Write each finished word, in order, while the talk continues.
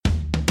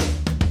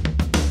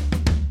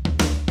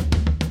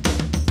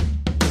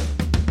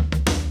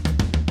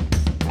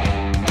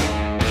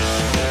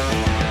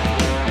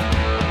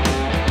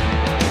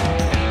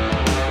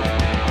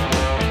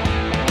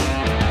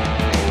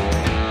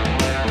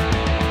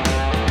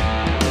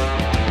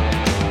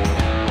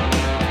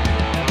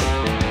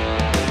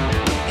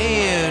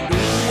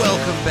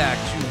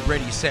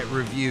Ready, Set,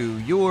 Review,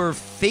 your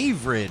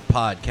favorite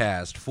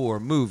podcast for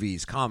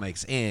movies,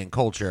 comics, and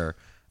culture.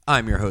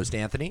 I'm your host,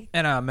 Anthony.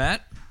 And I'm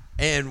Matt.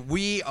 And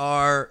we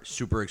are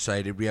super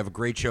excited. We have a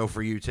great show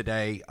for you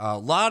today. A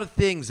lot of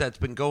things that's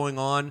been going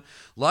on.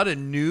 A lot of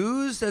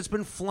news that's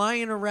been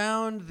flying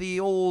around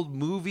the old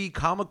movie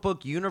comic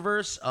book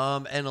universe.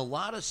 And a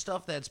lot of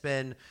stuff that's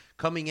been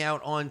coming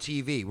out on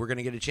TV. We're going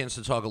to get a chance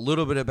to talk a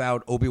little bit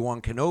about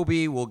Obi-Wan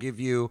Kenobi. We'll give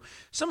you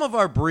some of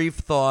our brief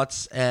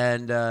thoughts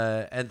and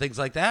things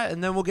like that.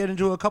 And then we'll get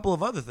into a couple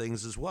of other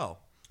things as well.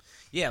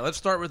 Yeah, let's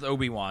start with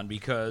Obi-Wan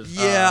because...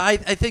 I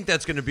think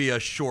that's going to be a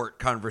short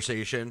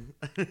conversation.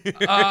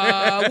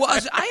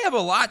 I have a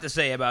lot to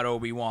say about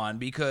Obi-Wan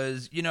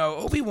because,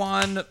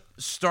 Obi-Wan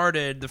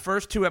started... The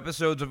first two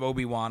episodes of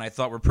Obi-Wan I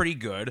thought were pretty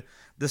good.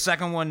 The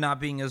second one not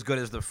being as good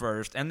as the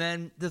first. And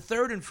then the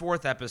third and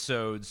fourth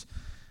episodes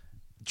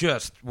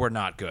just were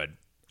not good.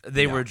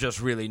 They were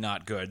just really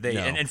not good.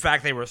 And in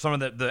fact, they were some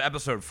of the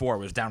episode 4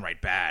 was downright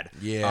bad.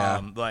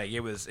 Yeah,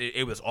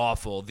 it was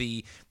awful.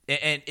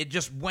 And it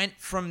just went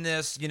from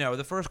this,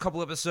 the first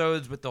couple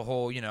episodes with the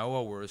whole,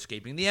 we're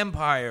escaping the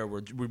Empire,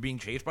 we're being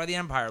chased by the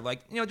Empire,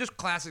 just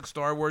classic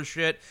Star Wars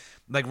shit,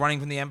 like running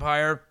from the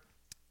Empire,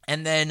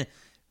 and then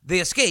they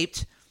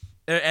escaped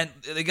and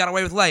they got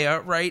away with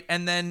Leia, right?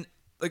 And then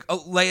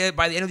Leia,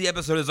 by the end of the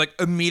episode, is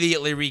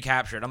immediately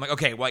recaptured. I'm like,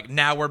 okay,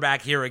 now we're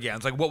back here again.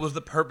 It's what was the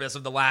purpose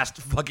of the last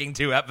fucking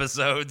 2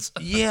 episodes?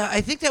 Yeah,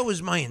 I think that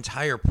was my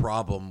entire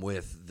problem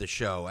with the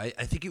show. I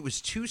think it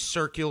was too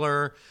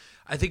circular.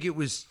 I think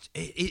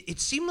it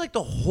seemed like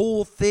the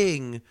whole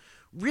thing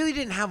really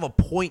didn't have a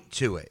point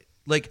to it.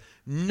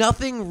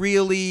 Nothing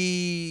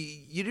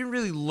really, you didn't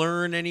really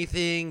learn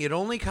anything. It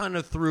only kind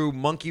of threw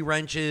monkey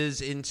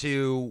wrenches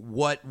into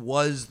what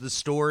was the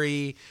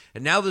story.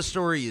 And now the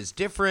story is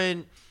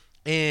different.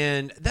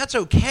 And that's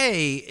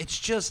okay. It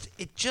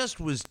just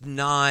was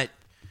not,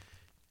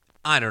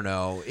 I don't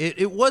know.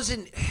 It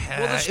wasn't,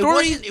 well, the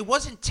story, it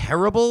wasn't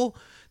terrible.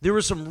 There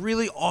were some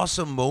really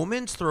awesome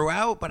moments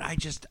throughout, but from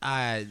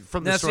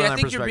the storyline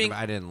perspective,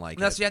 I didn't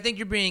like it. See, I think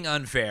you're being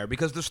unfair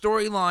because the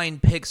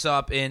storyline picks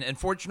up in,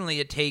 unfortunately,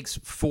 it takes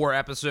 4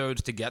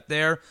 episodes to get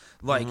there.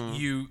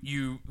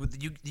 You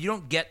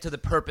don't get to the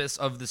purpose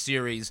of the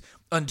series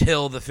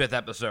until the 5th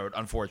episode,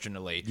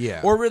 unfortunately.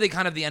 Yeah. Or really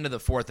kind of the end of the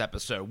 4th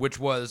episode, which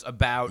was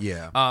about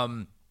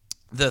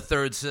the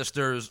third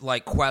sister's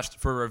quest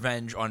for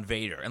revenge on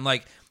Vader. And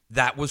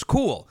that was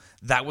cool.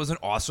 That was an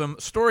awesome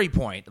story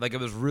point. It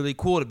was really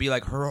cool to be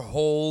her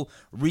whole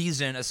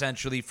reason,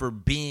 essentially, for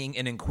being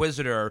an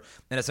Inquisitor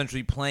and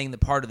essentially playing the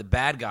part of the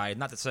bad guy.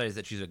 Not to say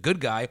that she's a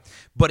good guy,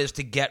 but is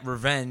to get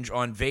revenge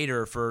on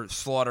Vader for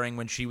slaughtering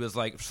when she was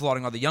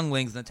slaughtering all the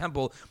younglings in the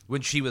temple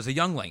when she was a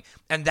youngling.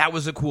 And that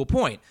was a cool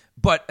point.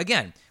 But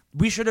again,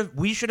 we should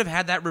have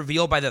had that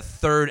reveal by the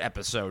 3rd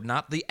episode,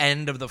 not the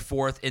end of the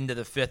 4th into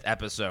the 5th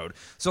episode.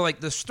 So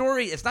the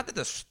story, it's not that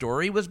the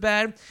story was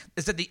bad,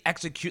 it's that the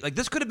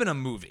this could have been a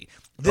movie.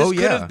 This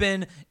could have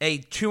been a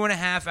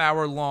 2.5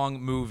 hour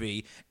long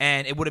movie,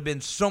 and it would have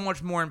been so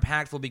much more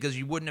impactful because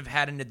you wouldn't have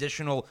had an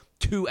additional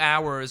 2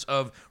 hours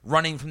of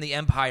running from the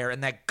Empire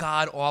and that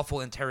god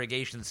awful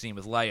interrogation scene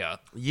with Leia.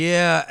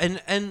 Yeah,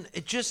 and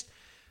it just.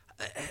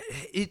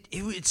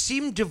 It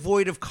seemed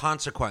devoid of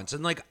consequence.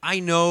 And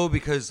I know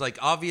because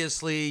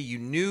obviously you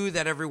knew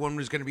that everyone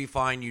was going to be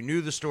fine. You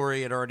knew the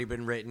story had already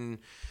been written.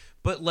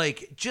 But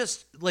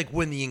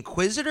when the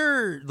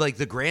Inquisitor,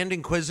 the Grand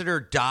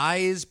Inquisitor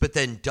dies but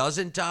then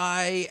doesn't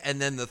die,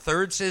 and then the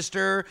third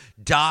sister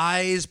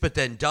dies but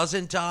then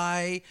doesn't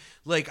die,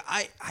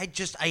 I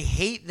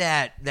hate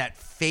that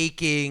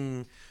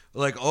faking.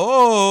 We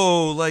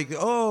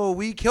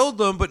killed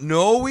them, but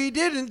no, we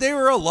didn't. They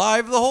were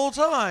alive the whole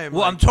time.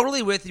 Well, I'm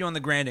totally with you on the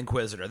Grand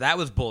Inquisitor. That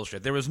was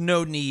bullshit. There was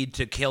no need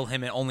to kill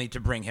him and only to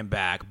bring him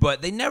back.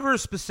 But they never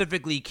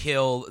specifically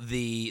kill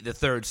the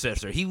third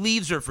sister. He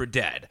leaves her for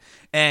dead.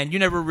 And you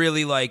never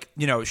really,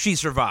 she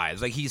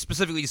survives. He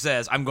specifically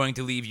says, I'm going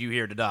to leave you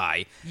here to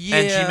die. Yeah.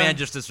 And she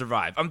manages to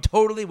survive. I'm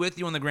totally with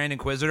you on the Grand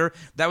Inquisitor.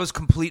 That was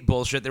complete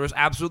bullshit. There was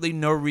absolutely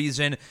no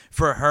reason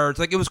for her.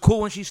 It was cool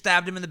when she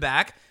stabbed him in the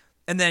back.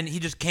 And then he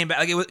just came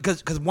back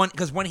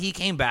because when he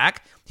came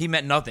back, he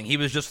meant nothing. He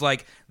was just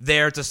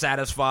there to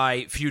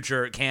satisfy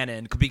future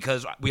canon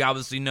because we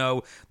obviously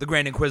know the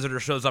Grand Inquisitor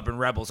shows up in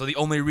Rebels. So the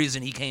only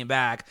reason he came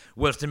back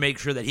was to make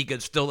sure that he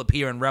could still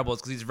appear in Rebels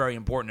because he's very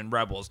important in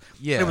Rebels.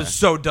 Yeah, it was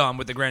so dumb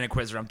with the Grand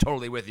Inquisitor. I'm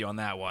totally with you on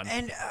that one.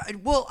 And I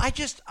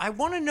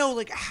want to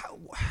know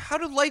how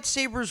do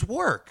lightsabers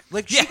work?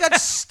 She got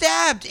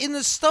stabbed in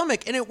the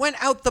stomach and it went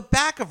out the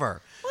back of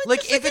her. Well,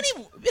 it's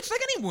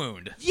like any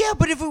wound. Yeah,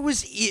 but if it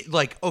was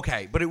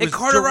but it was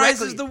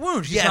cauterizes the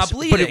wound. She's not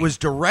bleeding. But it was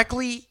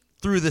directly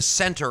through the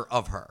center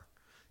of her,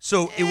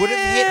 so it would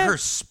have hit her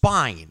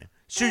spine.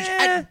 So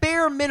at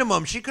bare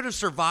minimum, she could have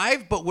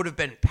survived, but would have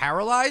been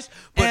paralyzed.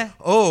 But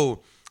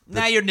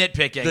now you're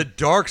nitpicking. The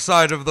dark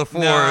side of the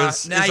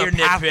Force now is you're a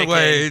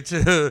pathway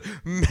to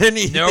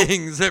many Nope.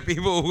 things that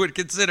people would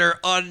consider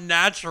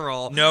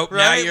unnatural. Nope.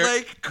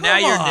 Right? Now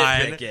you're on.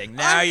 nitpicking.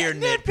 Now you're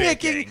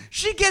nitpicking.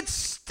 She gets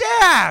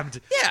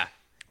stabbed. Yeah.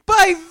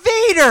 by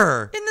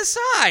Vader in the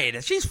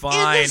side. She's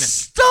fine. In the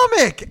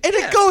stomach, and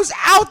it goes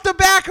out the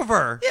back of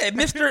her. Yeah, it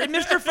missed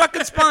her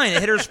fucking spine. It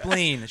hit her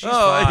spleen. She's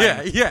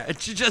fine. Yeah. And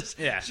she just,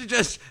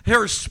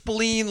 her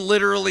spleen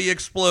literally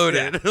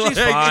exploded. Yeah, she's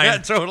fine. Yeah,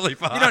 totally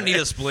fine. You don't need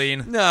a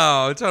spleen.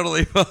 No,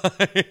 totally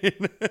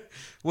fine.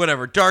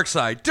 Whatever. Dark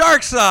side.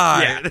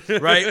 Yeah,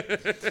 right.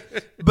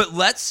 But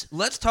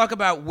let's talk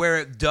about where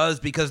it does,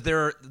 because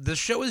the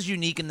show is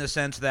unique in the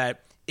sense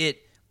that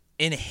it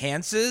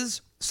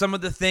enhances some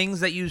of the things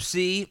that you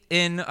see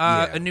in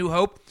A New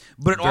Hope,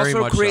 but it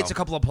also creates a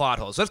couple of plot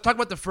holes. Let's talk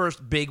about the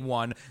first big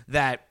one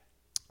that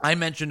I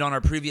mentioned on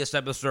our previous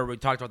episode. We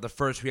talked about the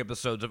first 3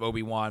 episodes of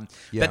Obi-Wan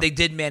that they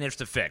did manage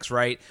to fix,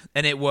 right?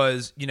 And it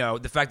was,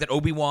 the fact that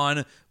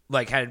Obi-Wan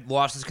had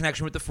lost his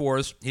connection with the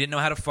Force. He didn't know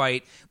how to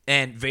fight,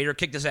 and Vader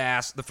kicked his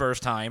ass the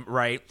first time,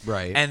 right?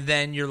 Right. And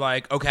then you're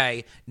like,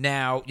 okay,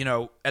 now,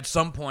 at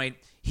some point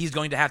he's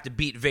going to have to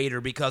beat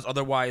Vader, because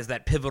otherwise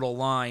that pivotal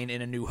line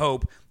in A New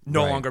Hope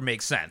no longer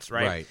makes sense,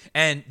 right?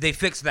 And they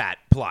fixed that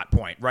plot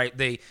point, right?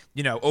 They,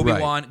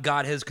 Obi-Wan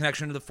got his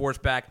connection to the Force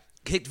back,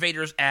 kicked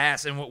Vader's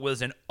ass in what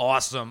was an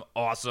awesome,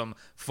 awesome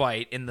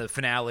fight in the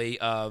finale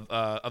of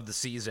the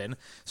season.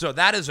 So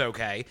that is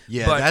okay.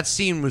 Yeah, but that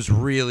scene was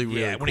really,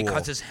 really cool. When he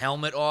cuts his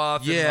helmet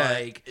off.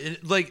 Yeah.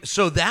 And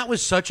so that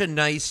was such a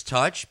nice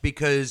touch,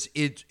 because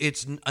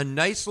it's a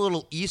nice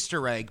little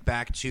Easter egg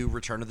back to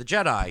Return of the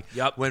Jedi.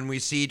 Yep. When we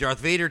see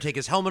Darth Vader take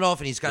his helmet off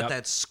and he's got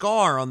that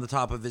scar on the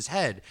top of his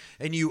head.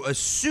 And you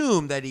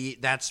assume that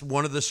that's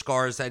one of the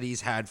scars that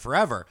he's had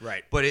forever.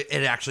 Right. But it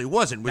actually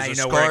wasn't. It was now a you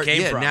know scar. where it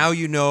came from. Now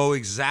you know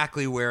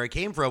exactly where it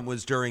came from,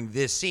 was during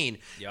this scene.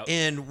 Yep.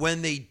 And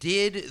when they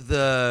did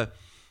the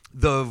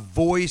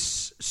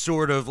voice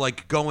sort of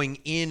going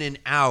in and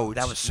out,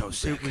 that was so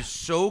sick. It was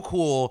so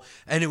cool,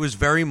 and it was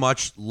very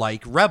much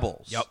like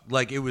Rebels.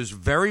 Yep. It was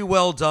very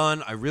well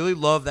done. I really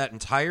loved that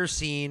entire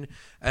scene,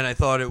 and I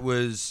thought it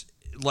was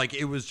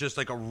just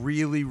a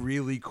really,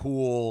 really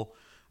cool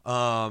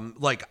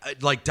dynamic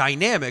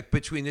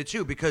between the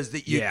two, because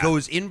it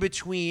goes in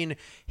between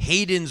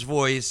Hayden's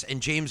voice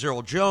and James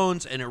Earl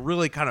Jones, and it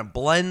really kind of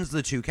blends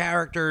the two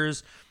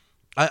characters.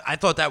 I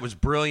thought that was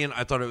brilliant.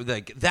 I thought it was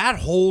that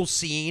whole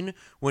scene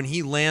when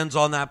he lands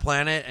on that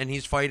planet and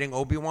he's fighting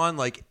Obi-Wan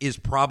is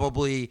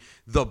probably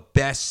the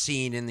best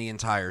scene in the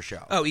entire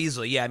show. Oh,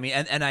 easily. Yeah. I mean,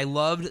 and I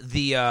loved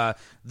the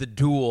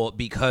duel,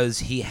 because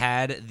he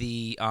had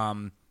the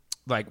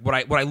what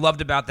I loved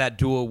about that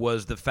duel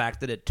was the fact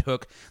that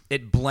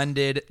it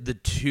blended the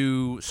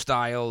two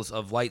styles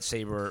of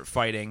lightsaber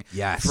fighting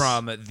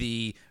from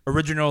the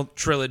original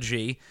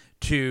trilogy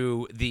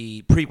to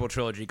the prequel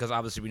trilogy, because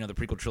obviously we know the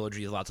prequel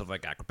trilogy is lots of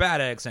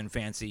acrobatics and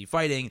fancy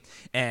fighting,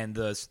 and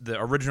the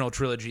original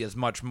trilogy is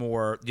much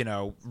more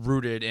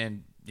rooted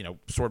in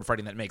sword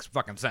fighting that makes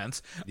fucking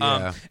sense.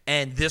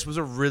 And this was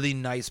a really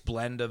nice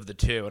blend of the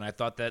two, and I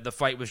thought that the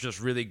fight was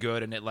just really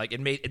good, and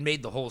it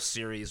made the whole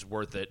series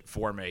worth it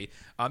for me.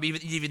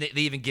 Even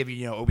they even give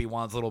you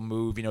Obi-Wan's little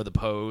move, the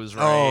pose.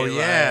 Right? Oh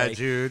yeah,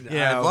 dude,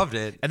 I loved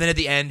it. And then at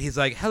the end, he's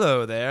like,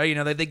 "Hello there."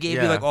 They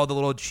gave you all the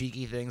little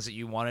cheeky things that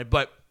you wanted,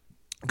 but.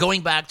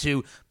 Going back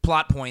to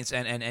plot points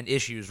and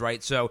issues,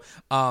 right? So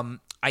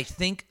I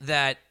think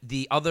that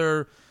the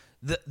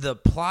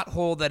plot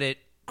hole that it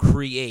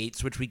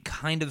creates, which we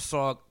kind of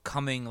saw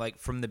coming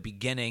from the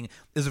beginning,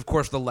 is of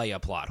course the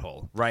Leia plot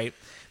hole, right?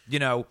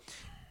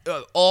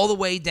 All the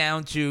way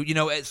down to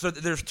so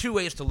there's 2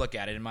 ways to look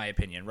at it, in my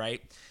opinion,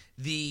 right?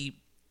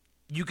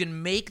 You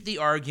can make the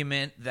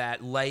argument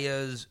that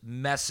Leia's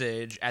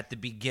message at the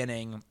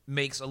beginning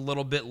makes a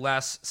little bit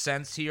less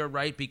sense here,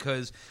 right?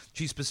 Because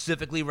she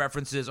specifically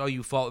references, "Oh,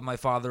 you fought with my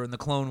father in the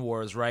Clone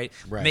Wars," right?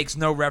 Makes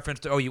no reference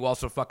to, "Oh, you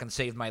also fucking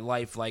saved my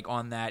life,"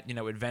 on that,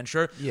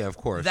 adventure. Yeah, of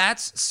course.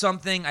 That's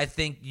something I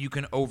think you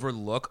can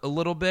overlook a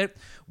little bit.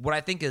 What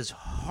I think is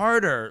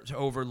harder to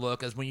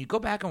overlook is when you go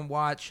back and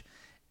watch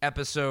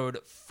Episode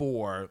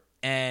 4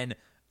 and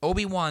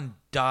Obi-Wan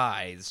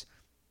dies,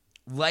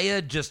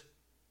 Leia just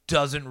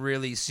doesn't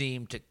really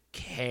seem to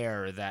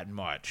care that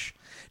much.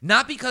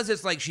 Not because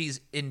it's she's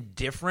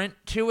indifferent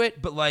to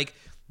it, but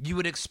you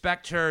would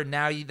expect her,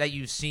 now that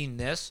you've seen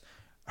this,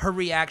 her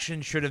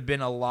reaction should have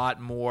been a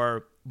lot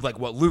more like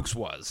what Luke's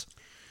was.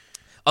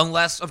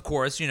 Unless, of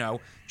course,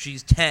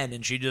 she's 10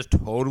 and she just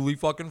totally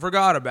fucking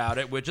forgot about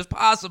it, which is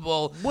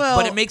possible,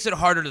 but it makes it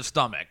harder to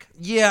stomach.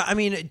 Yeah, I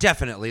mean,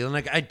 definitely.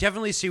 I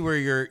definitely see where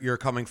you're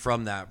coming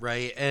from that,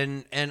 right?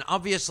 And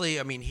obviously,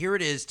 I mean, here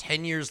it is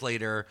 10 years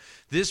later.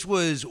 This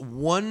was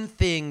one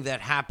thing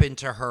that happened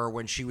to her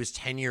when she was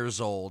 10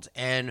 years old.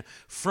 And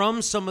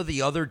from some of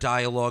the other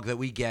dialogue that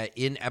we get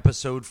in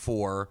Episode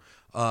 4,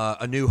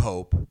 A New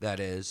Hope, that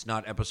is,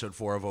 not Episode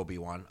 4 of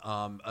Obi-Wan,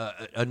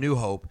 A New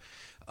Hope,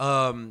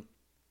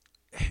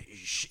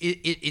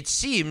 it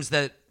seems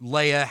that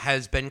Leia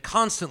has been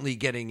constantly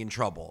getting in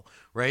trouble,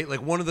 right?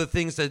 One of the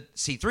things that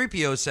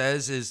C-3PO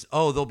says is,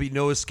 "Oh, there'll be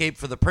no escape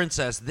for the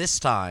princess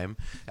this time."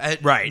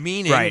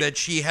 Meaning that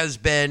she has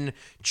been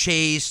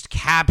chased,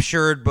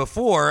 captured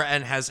before,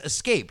 and has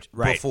escaped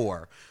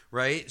before,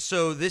 right?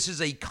 So this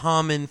is a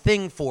common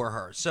thing for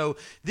her. So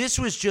this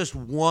was just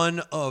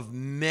one of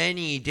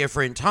many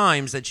different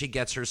times that she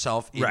gets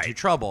herself into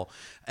trouble.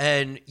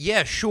 And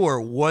yeah, sure,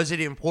 was it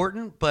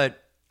important?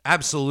 But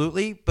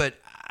absolutely. But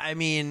I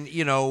mean,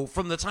 you know,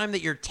 from the time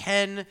that you're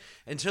 10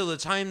 until the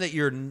time that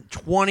you're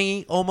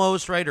 20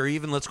 almost, right? Or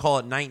even let's call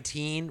it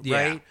 19,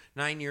 right?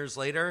 9 years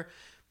later,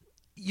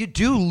 you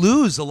do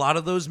lose a lot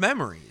of those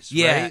memories,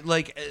 right?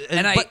 Like,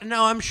 but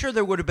now I'm sure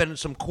there would have been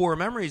some core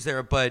memories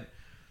there, but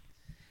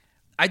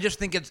I just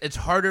think it's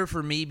harder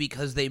for me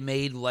because they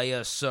made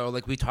Leia so,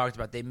 like we talked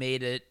about, they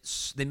made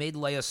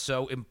Leia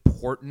so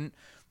important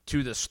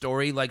to the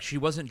story. Like, she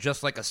wasn't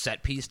just like a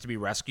set piece to be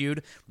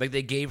rescued. Like,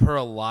 they gave her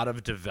a lot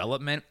of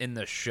development in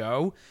the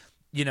show.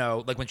 You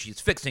know, like when she's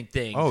fixing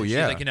things. Oh,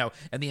 yeah. Like, you know,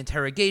 and the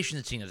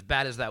interrogation scene, as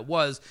bad as that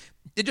was,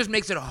 it just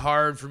makes it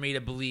hard for me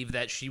to believe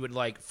that she would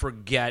like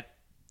forget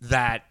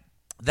that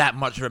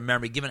much of a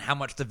memory, given how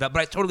much developed.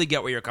 But I totally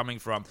get where you're coming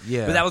from.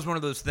 Yeah. But that was one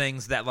of those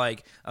things that,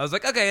 like, I was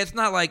like, okay, it's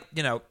not like,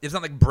 you know, it's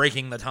not like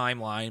breaking the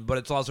timeline, but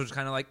it's also just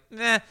kind of like,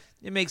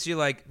 it makes you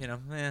like, you know,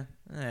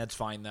 it's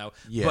fine though.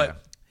 Yeah.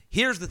 But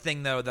here's the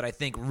thing though that I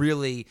think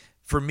really,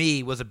 for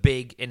me, was a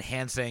big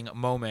enhancing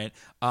moment.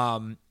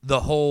 The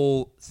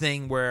whole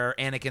thing where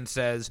Anakin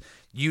says,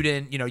 "You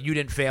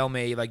didn't fail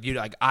me.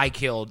 I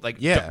killed,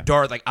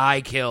 Darth. Like,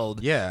 I killed,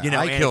 I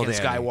killed Anakin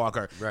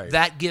Skywalker." Right.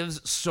 That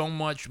gives so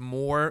much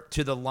more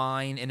to the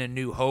line in A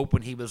New Hope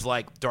when he was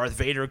like, "Darth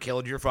Vader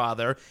killed your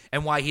father,"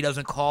 and why he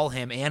doesn't call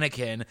him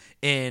Anakin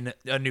in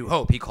A New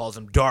Hope. He calls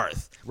him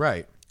Darth,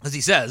 right? Because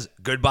he says,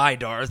 "Goodbye,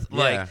 Darth."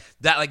 Yeah.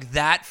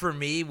 That for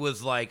me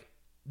was like.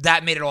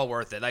 That made it all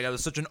worth it. Like, it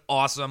was such an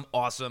awesome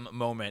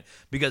moment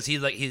because he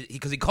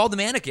called him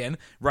Anakin,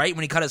 right,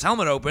 when he cut his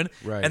helmet open,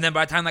 right. And then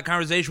by the time that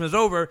conversation was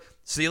over,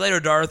 see you later,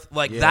 Darth.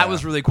 Like, that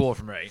was really cool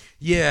for me.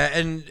 Yeah,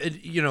 and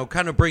you know,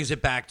 kind of brings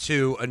it back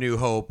to A New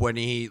Hope when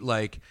he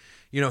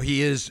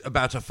he is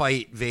about to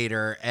fight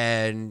Vader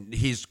and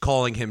he's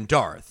calling him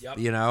Darth. Yep.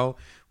 You know,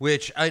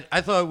 which I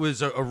thought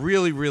was a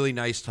really, really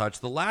nice touch.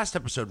 The last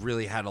episode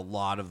really had a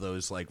lot of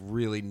those like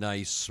really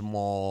nice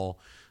small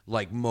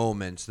like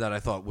moments that I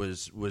thought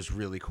was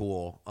really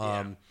cool.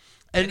 And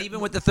even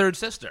with the third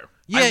sister.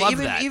 Yeah, I love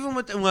that. Even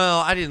with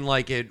I didn't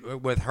like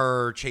it with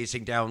her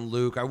chasing down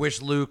Luke. I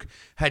wish Luke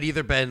had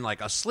either been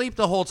like asleep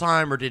the whole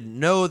time or didn't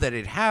know that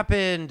it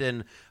happened,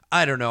 and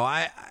I don't know.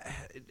 I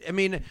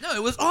mean, no,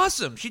 it was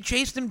awesome. She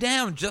chased him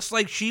down just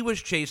like she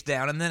was chased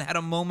down, and then had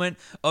a moment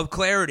of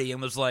clarity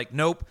and was like,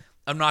 "Nope,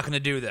 I'm not going to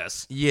do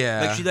this."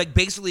 Yeah. Like, she like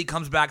basically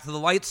comes back to the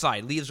light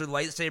side, leaves her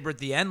lightsaber at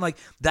the end. Like,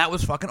 that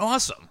was fucking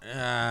awesome.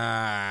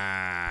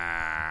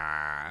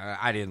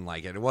 I didn't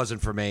like it. It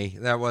wasn't for me.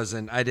 That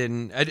wasn't. I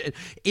didn't.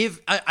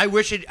 I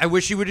wish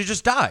she would have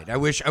just died. I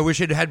wish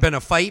it had been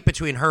a fight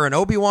between her and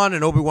Obi-Wan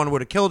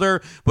would have killed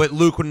her, but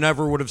Luke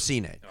would have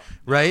seen it.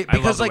 Right? I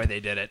love the way they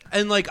did it.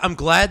 And like, I'm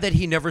glad that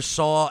he never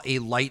saw a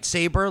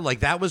lightsaber. Like,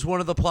 that was one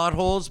of the plot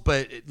holes.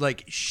 But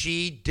like,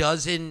 she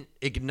doesn't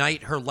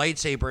ignite her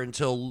lightsaber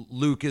until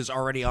Luke is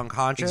already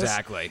unconscious.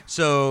 Exactly.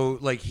 So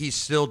like, he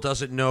still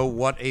doesn't know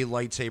what a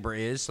lightsaber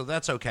is. So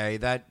that's okay.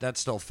 That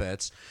still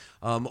fits.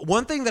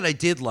 One thing that I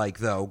did like,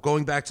 though,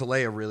 going back to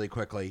Leia really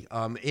quickly,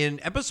 in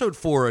Episode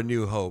 4, A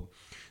New Hope,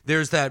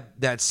 there's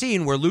that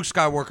scene where Luke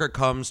Skywalker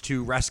comes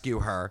to rescue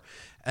her,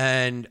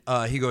 and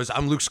he goes,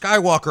 "I'm Luke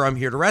Skywalker. I'm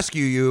here to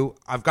rescue you.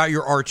 I've got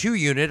your R2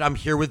 unit. I'm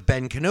here with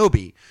Ben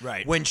Kenobi."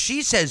 Right. When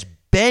she says,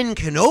 "Ben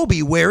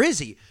Kenobi, where is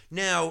he?"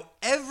 Now,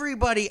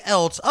 everybody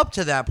else up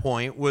to that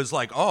point was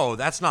like, "Oh,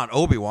 that's not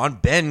Obi-Wan.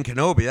 Ben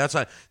Kenobi. That's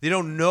not." They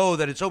don't know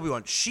that it's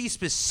Obi-Wan. She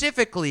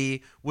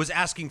specifically was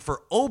asking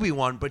for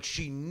Obi-Wan, but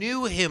she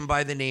knew him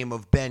by the name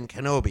of Ben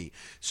Kenobi.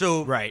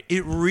 So right.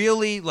 It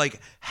really,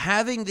 like,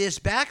 having this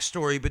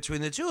backstory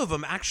between the two of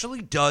them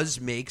actually does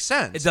make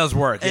sense. It does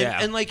work, and,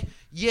 yeah. And like,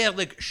 yeah,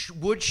 like,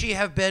 would she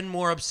have been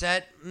more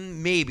upset?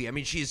 Maybe. I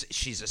mean, she's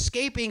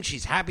escaping.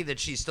 She's happy that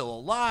she's still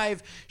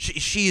alive.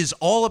 She is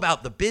all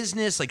about the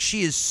business. Like,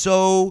 she is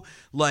so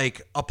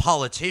like a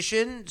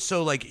politician,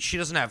 so like she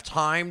doesn't have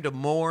time to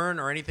mourn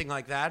or anything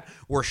like that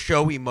or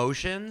show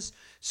emotions.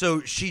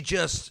 So she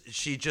just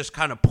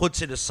kind of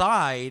puts it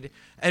aside,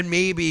 and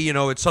maybe, you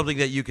know, it's something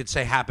that you could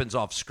say happens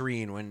off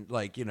screen when,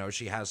 like, you know,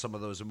 she has some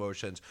of those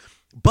emotions.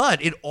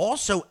 But it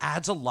also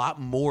adds a lot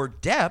more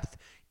depth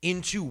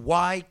into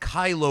why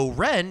Kylo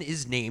Ren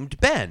is named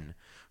Ben,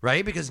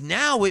 right? Because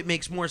now it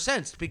makes more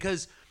sense,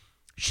 because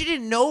she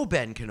didn't know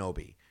Ben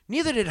Kenobi.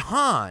 Neither did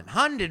Han.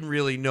 Han didn't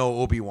really know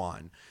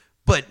Obi-Wan.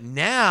 But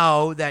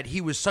now that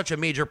he was such a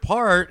major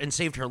part and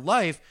saved her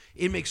life,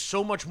 it makes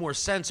so much more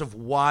sense of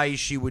why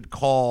she would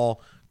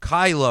call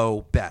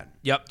Kylo Ben.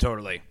 Yep,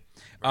 totally.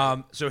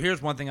 So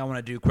here's one thing I want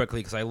to do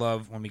quickly, because I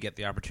love when we get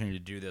the opportunity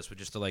to do this,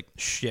 which is to like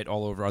shit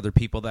all over other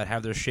people that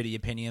have their shitty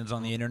opinions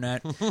on the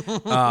internet.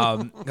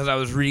 Because I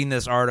was reading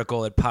this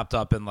article, it popped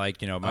up in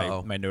like, you know,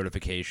 my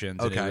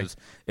notifications. Okay. And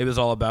it was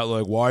all about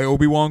like why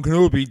Obi-Wan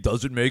Kenobi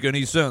doesn't make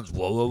any sense.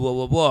 Blah blah blah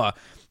blah blah.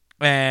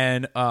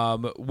 And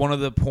one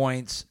of the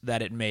points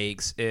that it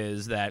makes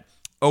is that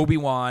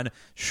Obi-Wan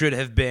should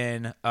have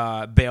been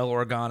Bail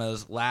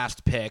Organa's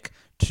last pick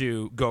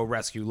to go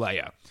rescue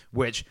Leia,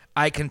 which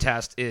I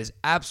contest is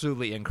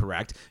absolutely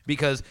incorrect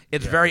because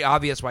it's very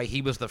obvious why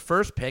he was the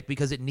first pick,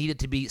 because it needed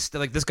to be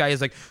like, this guy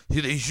is like,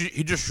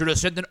 he just should have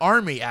sent an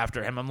army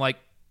after him. I'm like,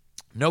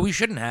 no, he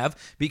shouldn't have,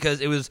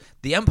 because it was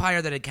the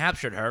Empire that had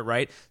captured her,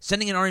 right?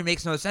 Sending an army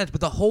makes no sense, but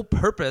the whole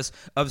purpose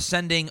of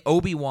sending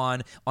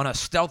Obi-Wan on a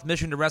stealth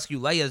mission to rescue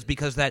Leia is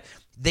because that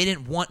they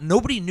didn't want...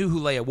 Nobody knew who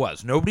Leia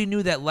was. Nobody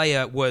knew that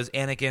Leia was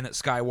Anakin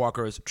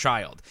Skywalker's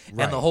child.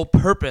 Right. And the whole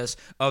purpose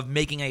of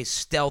making a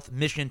stealth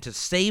mission to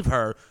save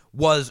her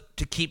was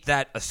to keep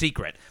that a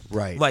secret.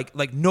 Right.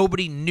 Like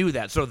nobody knew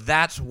that. So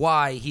that's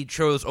why he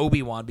chose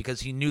Obi-Wan, because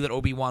he knew that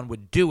Obi-Wan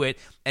would do it,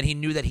 and he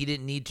knew that he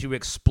didn't need to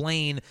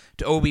explain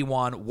to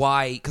Obi-Wan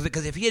why.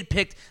 Because if he had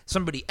picked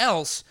somebody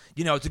else,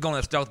 to go on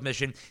a stealth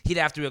mission, he'd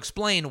have to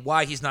explain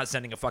why he's not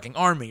sending a fucking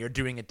army or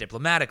doing it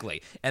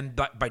diplomatically. And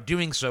by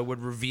doing so would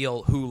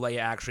reveal who Leia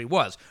actually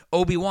was.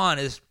 Obi-Wan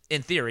is,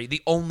 in theory,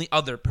 the only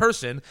other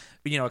person,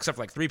 except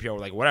for like 3PO or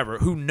like whatever,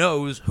 who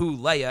knows who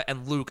Leia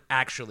and Luke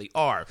actually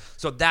are.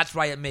 So that's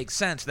why it makes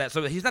sense that.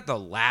 So he's not the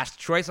last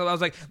choice.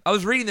 I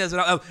was reading this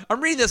and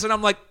I'm reading this and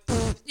I'm like,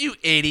 you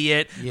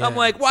idiot. Yeah. I'm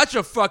like, watch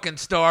a fucking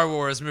Star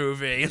Wars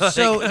movie.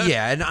 So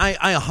yeah, and I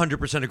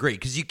 100% agree,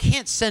 because you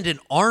can't send an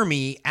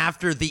army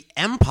after the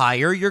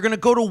Empire. You're going to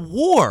go to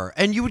war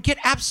and you would get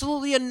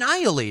absolutely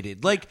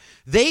annihilated. Like,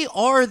 they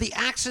are the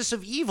axis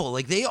of evil.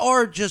 Like, they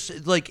are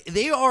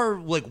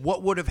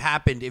what would have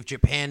happened if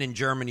Japan and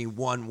Germany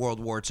won World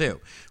War II,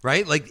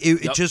 right? Like,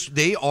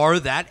 they are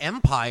that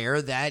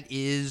empire that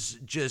is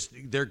just,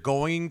 they're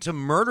going to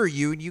murder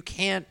you, and you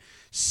can't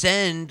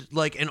send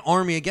like an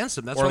army against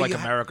them. That's or why like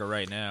America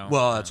right now.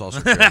 Well, that's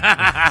also true.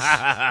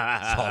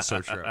 It's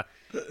also true.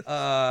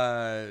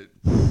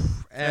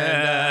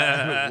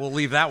 And we'll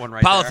leave that one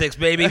right Politics,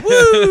 there. Baby.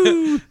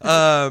 Woo!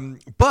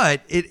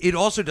 But it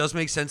also does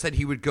make sense that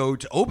he would go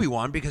to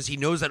Obi-Wan, because he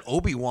knows that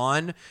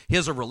Obi-Wan, he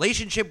has a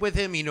relationship with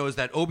him. He knows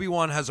that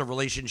Obi-Wan has a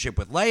relationship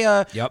with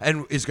Leia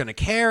and is going to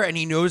care. And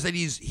he knows that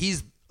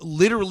he's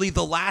literally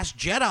the last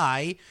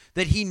Jedi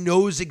that he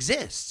knows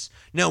exists.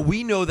 Now,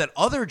 we know that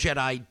other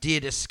Jedi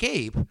did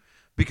escape,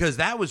 because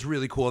that was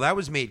really cool. That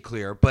was made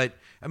clear. But,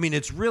 I mean,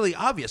 it's really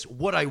obvious.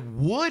 What I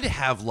would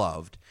have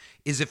loved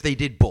is if they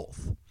did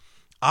both.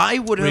 I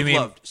would have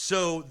loved.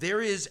 So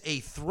there is a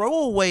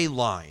throwaway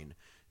line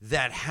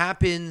that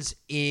happens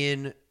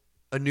in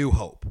A New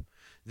Hope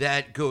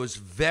that goes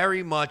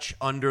very much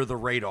under the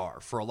radar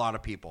for a lot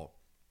of people.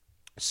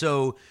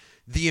 So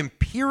the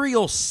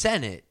Imperial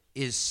Senate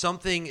is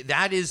something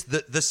that is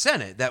the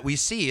Senate that we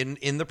see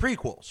in the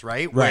prequels,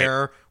 right?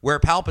 Where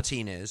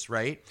Palpatine is,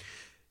 right?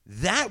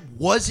 That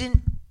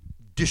wasn't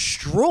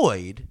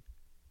destroyed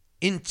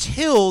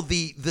until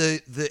the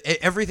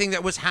everything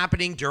that was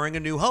happening during A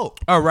New Hope.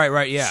 Oh,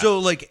 right, yeah. So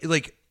like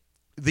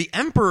the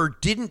Emperor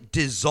didn't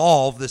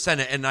dissolve the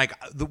Senate, and like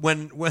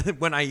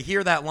when I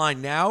hear that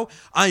line now,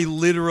 I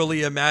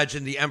literally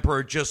imagine the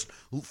Emperor just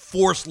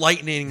force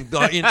lightning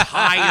the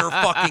entire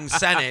fucking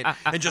Senate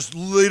and just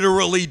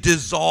literally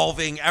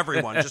dissolving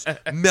everyone, just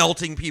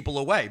melting people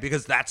away,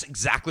 because that's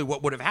exactly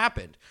what would have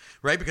happened,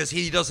 right? Because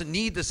he doesn't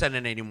need the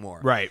Senate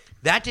anymore. Right.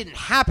 That didn't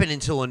happen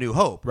until A New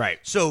Hope. Right.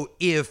 So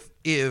if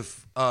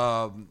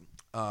Bail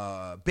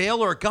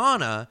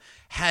Organa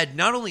had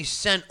not only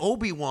sent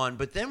Obi-Wan,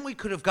 but then we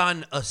could have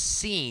gotten a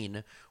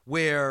scene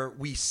where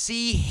we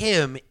see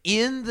him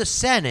in the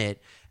Senate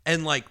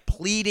and like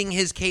pleading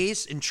his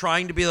case and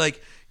trying to be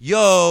like,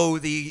 yo,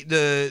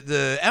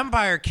 the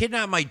Empire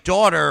kidnapped my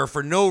daughter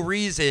for no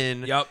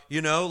reason. Yep.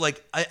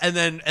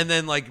 And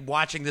then like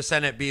watching the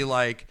Senate be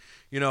like,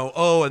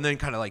 and then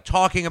kind of like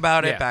talking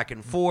about it back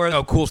and forth.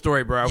 Oh, cool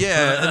story, bro.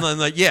 Yeah,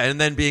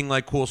 and then being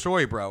like, cool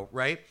story, bro,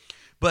 right?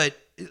 But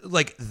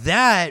like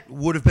that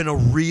would have been a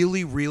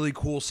really, really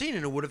cool scene,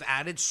 and it would have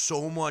added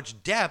so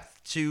much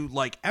depth to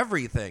like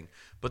everything.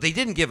 But they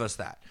didn't give us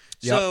that.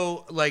 Yep.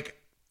 So like,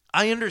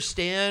 I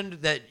understand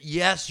that,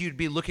 yes, you'd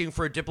be looking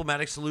for a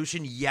diplomatic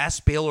solution. Yes,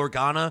 Bail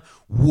Organa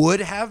would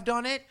have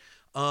done it.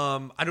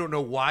 I don't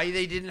know why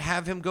they didn't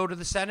have him go to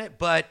the Senate,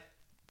 but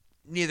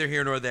neither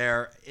here nor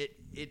there.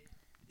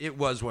 It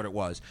was what it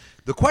was.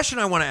 The question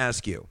I want to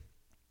ask you,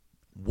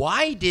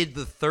 why did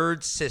the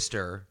third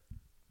sister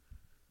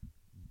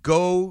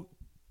go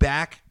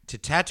back to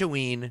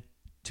Tatooine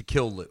to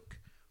kill Luke,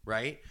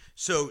 right?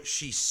 So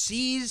she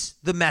sees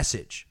the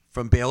message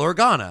from Bail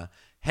Organa.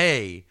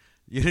 Hey,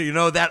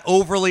 that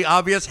overly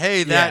obvious,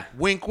 hey, that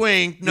wink,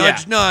 wink,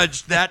 nudge,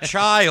 nudge, that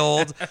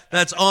child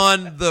that's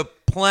on the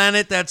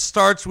planet that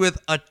starts with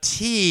a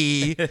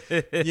T,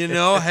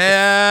 hubla,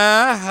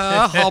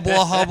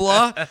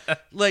 hubla.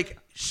 Like,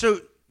 so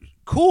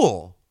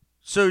cool.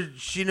 So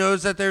she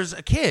knows that there's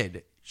a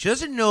kid. She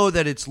doesn't know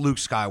that it's Luke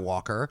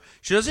Skywalker.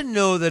 She doesn't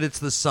know that it's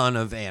the son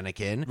of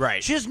Anakin.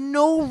 Right. She has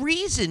no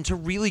reason to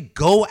really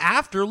go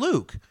after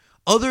Luke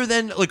other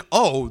than like,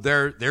 oh,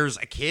 there's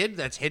a kid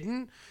that's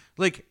hidden.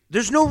 Like,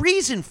 there's no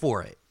reason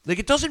for it. Like,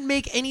 it doesn't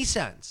make any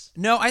sense.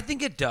 No, I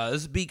think it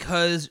does,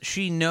 because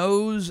she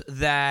knows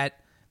that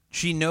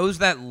She knows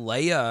that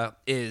Leia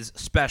is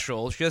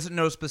special. She doesn't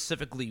know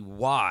specifically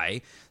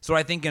why. So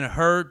I think in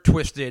her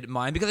twisted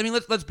mind, because I mean,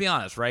 let's be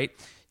honest, right?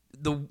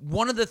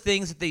 One of the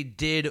things that they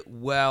did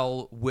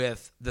well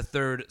with the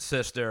third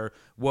sister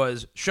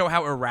was show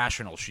how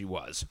irrational she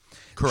was.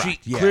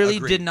 Correct. She clearly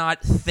agreed. did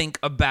not think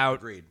about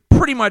Agreed.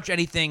 pretty much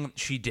anything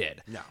she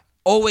did. No.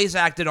 Always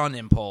acted on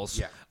impulse.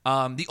 Yeah.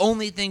 The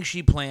only thing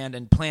she planned,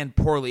 and planned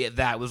poorly at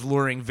that, was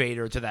luring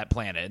Vader to that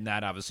planet, and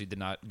that obviously did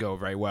not go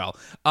very well.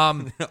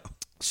 No.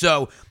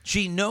 So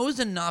she knows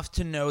enough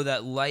to know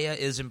that Leia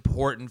is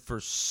important for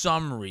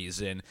some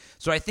reason.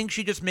 So I think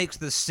she just makes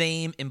the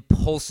same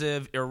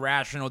impulsive,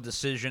 irrational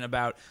decision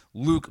about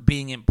Luke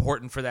being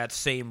important for that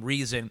same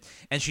reason.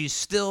 And she's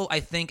still, I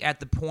think, at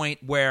the point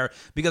where,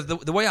 because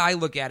the way I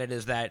look at it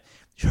is that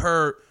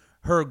her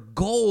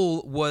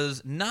goal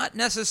was not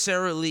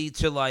necessarily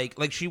to like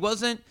she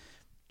wasn't.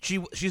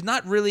 She's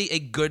not really a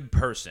good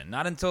person,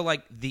 not until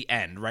like the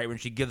end, right, when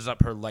she gives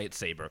up her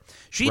lightsaber.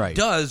 She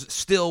does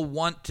still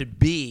want to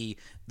be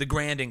the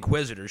Grand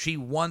Inquisitor. She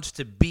wants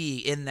to be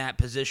in that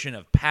position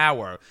of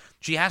power.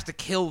 She has to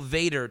kill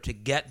Vader to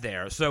get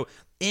there. So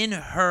in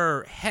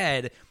her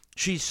head,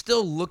 she's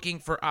still looking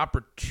for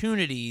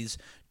opportunities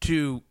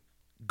to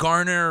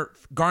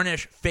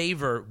garnish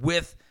favor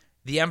with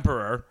the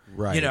Emperor.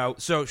 Right.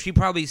 So she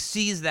probably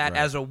sees that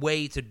as a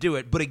way to do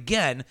it. But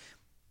again,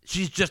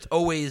 she's just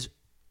always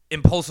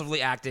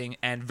impulsively acting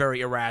and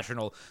very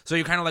irrational. So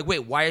you're kind of like,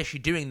 wait, why is she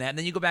doing that? And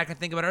then you go back and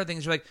think about other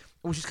things. You're like,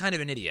 oh, she's kind of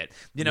an idiot.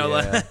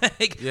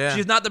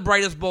 She's not the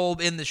brightest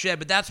bulb in the shed,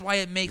 but that's why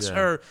it makes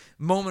her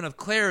moment of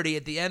clarity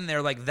at the end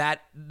there, like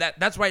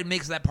that's why it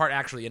makes that part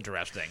actually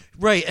interesting.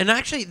 Right. And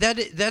actually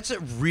that's a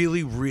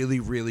really, really,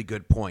 really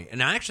good point.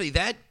 And actually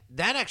that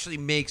actually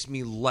makes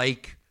me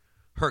like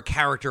her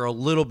character a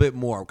little bit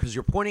more, because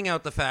you're pointing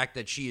out the fact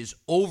that she is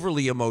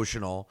overly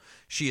emotional,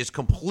 she is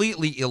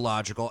completely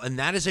illogical, and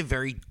that is a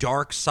very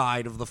dark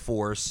side of the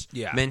Force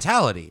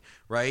mentality,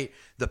 right?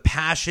 The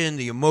passion,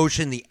 the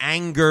emotion, the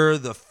anger,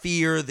 the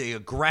fear, the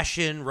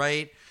aggression,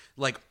 right?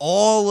 Like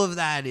all of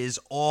that is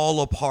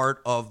all a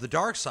part of the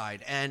dark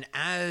side. And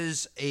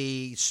as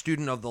a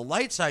student of the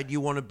light side,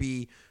 you want to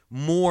be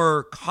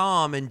more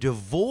calm and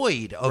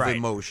devoid of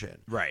emotion.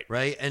 Right.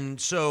 And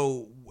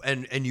so,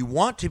 and you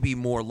want to be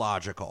more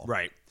logical.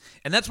 Right.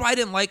 And that's why I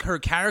didn't like her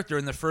character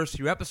in the first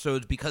few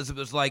episodes, because it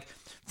was like,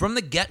 from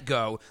the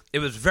get-go, it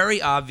was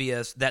very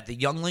obvious that the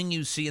youngling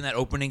you see in that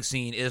opening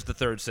scene is the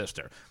third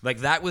sister. Like,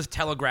 that was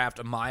telegraphed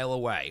a mile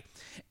away.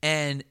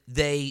 And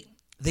they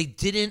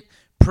didn't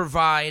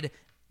provide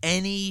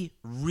any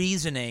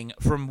reasoning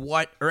from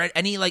what, or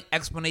any like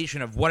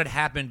explanation of what had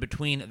happened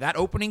between that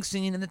opening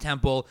scene in the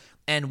temple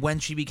and when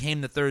she became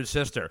the third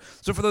sister.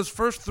 So for those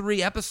first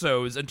 3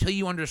 episodes, until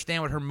you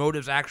understand what her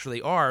motives actually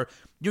are,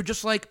 you're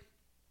just like,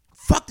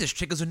 fuck, this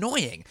chick is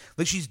annoying.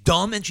 Like, she's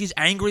dumb and she's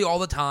angry all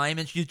the time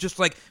and she's just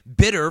like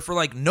bitter for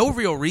like no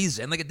real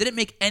reason. Like, it didn't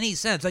make any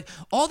sense. Like,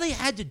 all they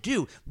had to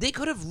do, they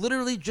could have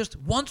literally just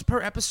once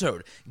per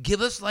episode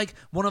give us like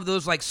one of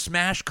those like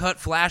smash cut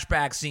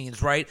flashback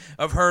scenes, right,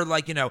 of her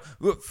like,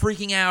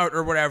 freaking out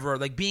or whatever,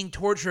 like being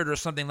tortured or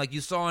something like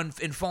you saw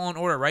in Fallen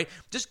Order, right?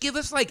 Just give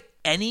us like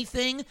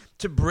anything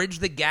to bridge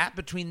the gap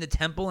between the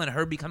temple and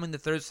her becoming the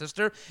third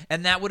sister,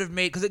 and that would have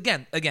made, because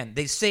again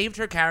they saved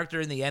her character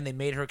in the end. They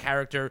made her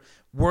character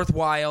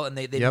worthwhile, and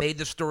they made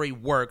the story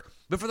work.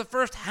 But for the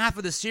first half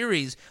of the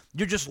series,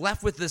 you're just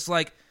left with this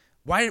like,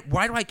 why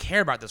do I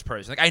care about this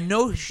person? Like, I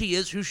know she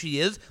is who she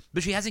is,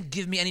 but she hasn't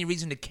given me any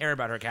reason to care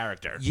about her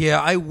character. Yeah,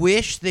 I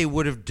wish they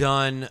would have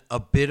done a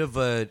bit of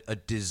a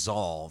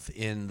dissolve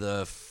in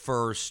the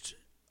first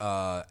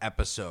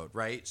episode,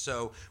 right?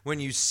 So when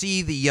you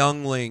see the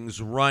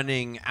younglings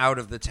running out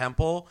of the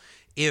temple,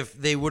 if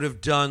they would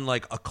have done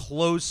like a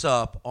close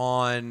up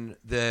on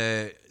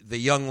the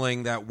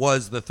youngling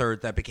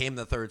that became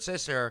the third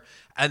sister,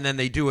 and then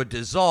they do a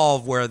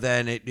dissolve where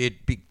then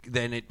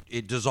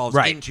it dissolves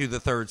into the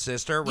third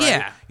sister, right?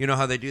 Yeah. You know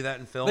how they do that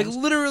in films? Like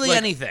literally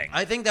anything.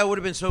 I think that would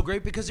have been so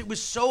great, because it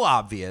was so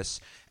obvious.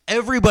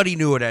 Everybody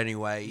knew it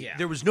anyway. Yeah.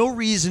 There was no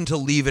reason to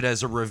leave it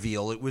as a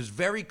reveal. It was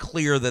very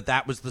clear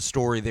that was the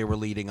story they were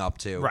leading up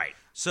to. Right.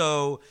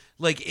 So,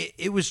 like,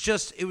 it was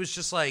just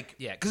like...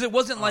 Yeah, because it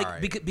wasn't like...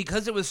 Right.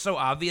 Because it was so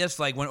obvious,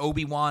 like, when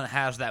Obi-Wan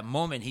has that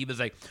moment, he was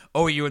like,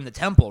 oh, you're in the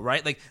temple,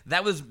 right? Like,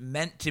 that was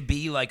meant to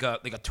be like a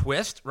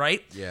twist,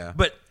 right? Yeah.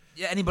 But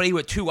anybody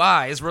with 2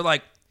 eyes were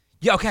like,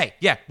 yeah, okay,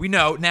 yeah, we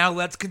know. Now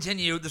let's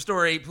continue the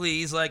story,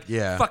 please. Like,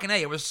 fucking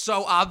A, it was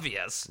so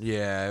obvious.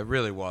 Yeah, it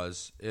really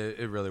was.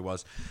 It really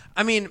was.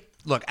 I mean,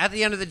 look, at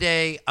the end of the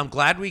day, I'm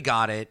glad we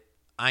got it.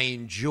 I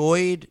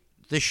enjoyed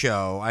the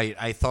show.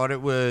 I thought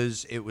it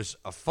was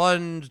a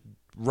fun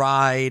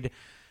ride.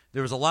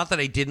 There was a lot that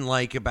I didn't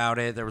like about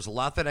it. There was a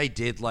lot that I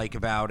did like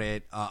about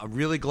it. I'm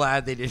really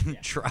glad they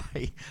didn't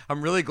try.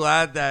 I'm really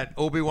glad that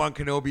Obi-Wan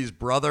Kenobi's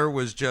brother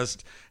was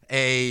just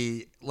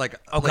I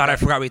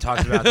forgot we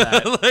talked about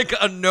that. Like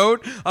a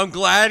note. I'm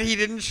glad he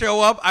didn't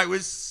show up. I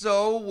was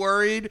so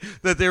worried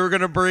that they were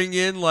going to bring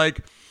in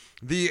like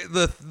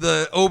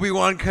the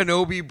Obi-Wan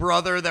Kenobi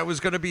brother that was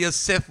going to be a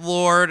Sith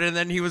Lord, and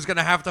then he was going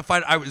to have to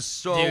fight. I was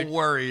so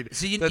worried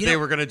that they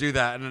were going to do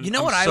that, and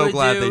I'm so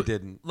glad they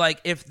didn't.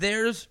 Like, if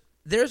there's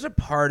a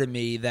part of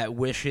me that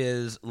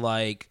wishes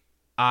like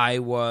I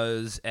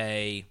was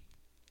I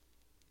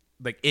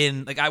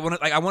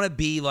want to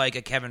be like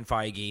a Kevin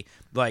Feige.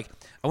 Like,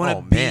 I want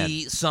to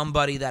be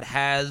somebody that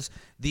has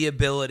the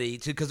ability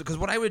to, because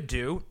what I would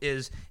do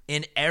is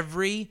in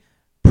every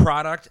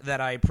product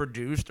that I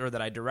produced or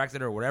that I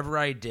directed or whatever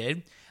I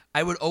did,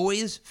 I would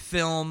always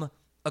film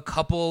a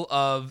couple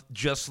of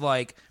just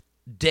like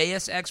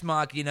Deus Ex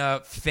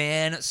Machina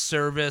fan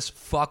service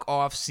fuck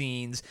off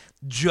scenes,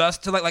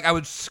 just to like I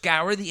would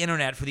scour the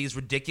internet for these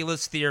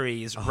ridiculous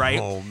theories, right?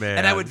 Oh man!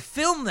 And I would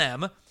film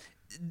them.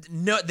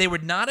 No, they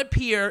would not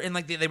appear in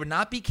like they would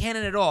not be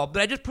canon at all.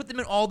 But I just put them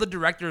in all the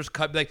director's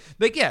cut. Like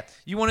yeah,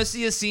 you want to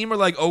see a scene where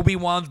like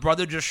Obi-Wan's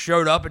brother just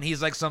showed up and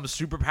he's like some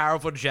super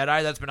powerful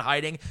Jedi that's been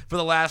hiding for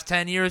the last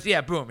 10 years?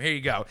 Yeah, boom, here you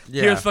go.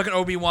 Yeah. Here's fucking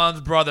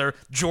Obi-Wan's brother,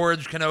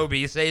 George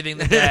Kenobi, saving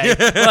the day.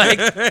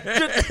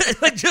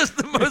 Just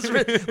the most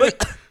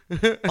like.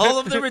 All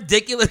of the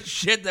ridiculous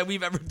shit that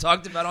we've ever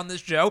talked about on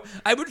this show,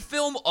 I would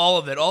film all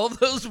of it. All of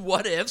those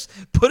what ifs,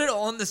 put it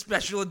all in the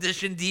special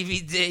edition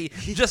DVD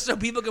just so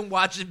people can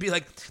watch it and be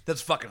like, that's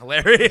fucking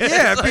hilarious.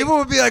 Yeah, like, people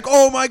would be like,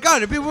 oh my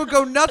God, and people would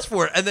go nuts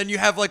for it. And then you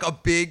have like a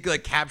big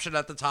like caption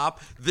at the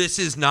top, this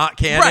is not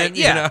canon. Right,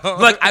 yeah. You know?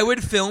 Like, I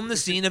would film the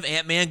scene of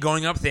Ant-Man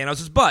going up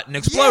Thanos' butt and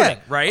exploding,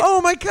 right? Oh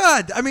my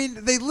God. I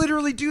mean, they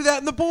literally do that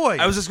in The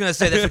Boys. I was just going to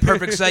say that's a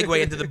perfect segue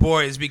into The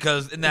Boys,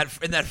 because in that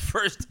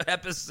first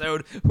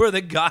episode where the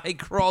guy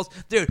crawls,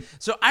 dude.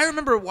 So I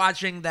remember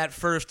watching that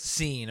first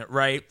scene,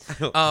 right?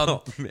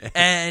 Man.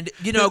 And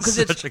you know, because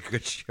it's such a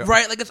good show,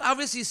 right? Like, it's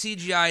obviously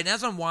CGI, and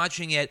as I'm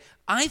watching it,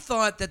 I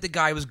thought that the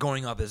guy was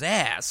going up his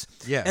ass.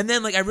 Yeah. And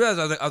then like I realized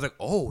I was like,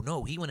 oh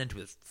no, he went into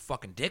his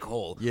fucking dick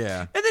hole.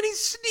 Yeah. And then he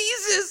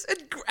sneezes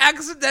and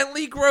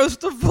accidentally grows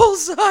to full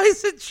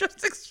size and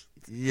just.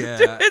 Yeah,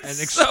 dude, and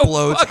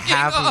explodes so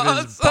half awesome.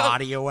 of his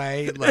body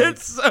away. Like,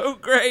 it's so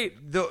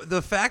great.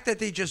 The fact that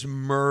they just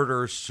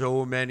murder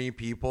so many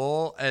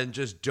people and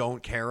just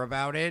don't care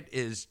about it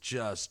is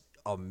just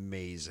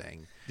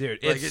amazing.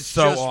 Dude, like, it's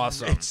so just,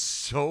 awesome. It's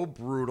so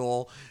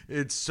brutal.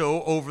 It's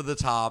so over the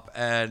top,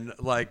 and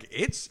like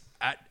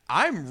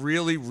I'm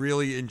really,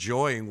 really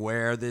enjoying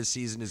where this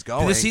season is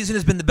going. This season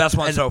has been the best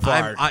one so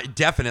far.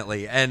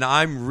 Definitely. And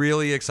I'm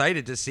really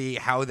excited to see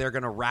how they're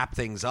going to wrap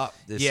things up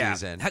this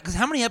season. Because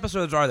how many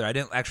episodes are there? I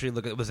didn't actually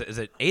look at it. Is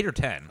it 8 or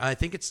 10? I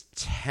think it's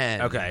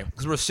 10. Okay.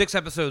 Because we're 6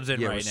 episodes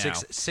in right now.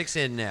 Six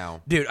in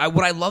now. Dude,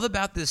 what I love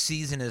about this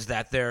season is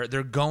that they're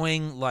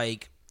going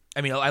like... I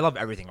mean, I love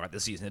everything about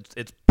this season.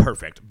 It's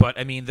perfect. But,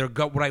 I mean,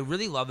 what I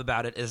really love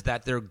about it is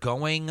that they're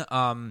going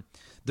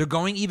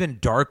even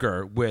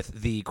darker with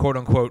the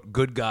quote-unquote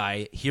good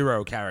guy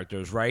hero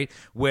characters, right?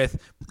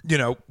 With, you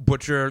know,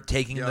 Butcher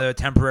taking the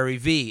temporary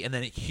V, and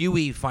then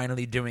Huey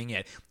finally doing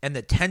it, and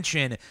the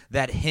tension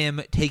that him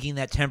taking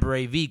that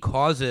temporary V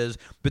causes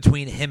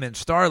between him and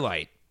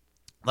Starlight.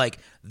 Like,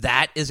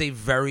 that is a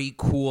very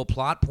cool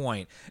plot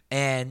point.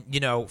 And, you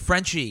know,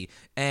 Frenchie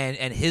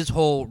and his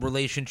whole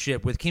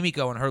relationship with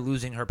Kimiko and her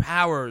losing her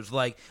powers,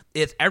 like,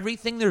 it's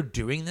everything they're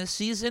doing this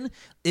season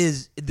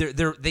is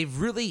they've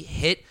really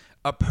hit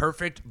a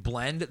perfect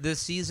blend this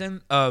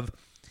season of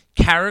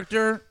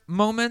character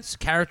moments,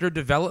 character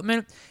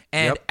development,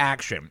 and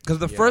action. Because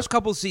the first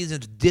couple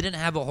seasons didn't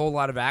have a whole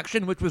lot of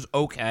action, which was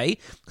okay,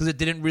 because it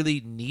didn't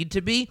really need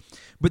to be.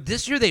 But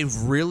this year they've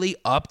really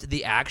upped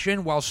the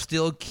action while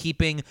still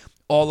keeping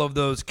all of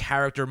those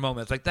character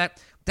moments. Like that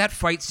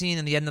fight scene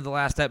in the end of the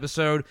last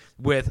episode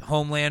with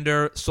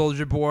Homelander,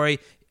 Soldier Boy,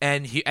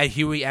 and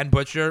Huey and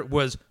Butcher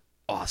was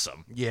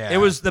awesome. Yeah. It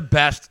was the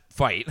best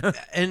fight.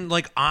 And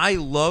like, I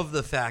love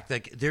the fact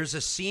that there's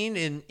a scene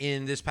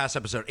in this past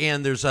episode,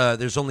 and there's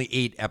only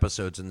 8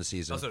 episodes in the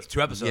season. Oh, so there's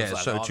 2 episodes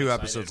left. So 2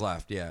 episodes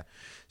left, yeah.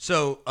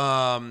 So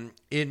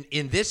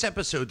in this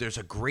episode, there's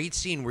a great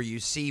scene where you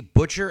see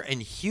Butcher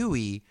and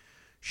Huey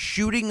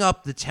shooting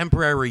up the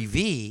temporary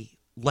V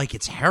like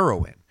it's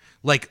heroin.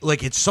 Like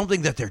it's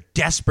something that they're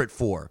desperate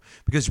for.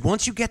 Because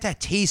once you get that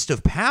taste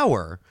of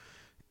power,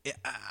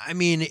 I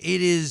mean,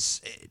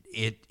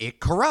 it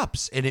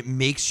corrupts, and it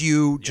makes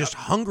you just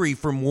hungry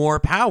for more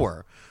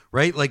power,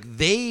 right? Like,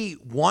 they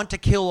want to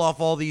kill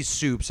off all these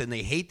soups, and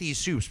they hate these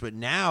soups, but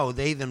now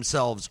they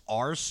themselves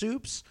are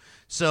soups.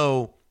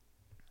 So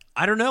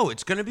I don't know.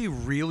 It's going to be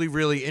really,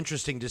 really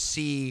interesting to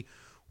see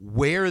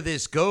where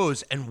this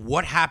goes and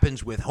what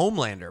happens with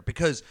Homelander,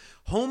 because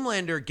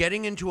Homelander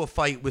getting into a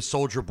fight with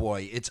Soldier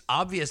Boy, it's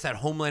obvious that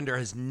Homelander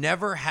has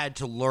never had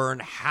to learn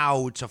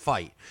how to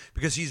fight,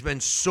 because he's been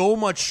so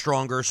much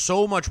stronger,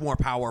 so much more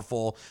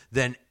powerful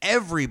than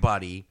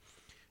everybody.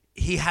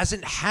 He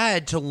hasn't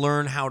had to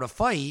learn how to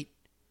fight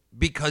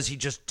because he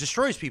just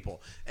destroys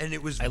people. And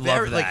it was love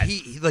that. like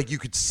he like, you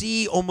could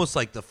see almost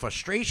like the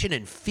frustration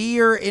and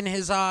fear in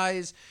his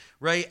eyes.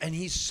 Right, and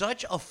he's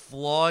such a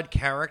flawed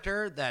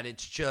character that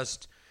it's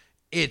just,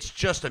 it's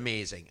just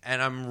amazing.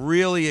 And I'm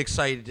really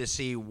excited to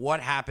see what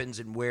happens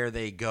and where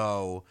they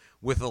go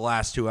with the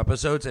last 2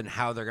 episodes and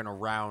how they're going to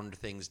round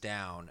things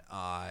down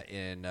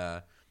in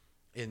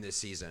this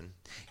season.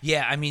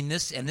 Yeah, I mean,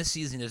 this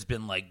season has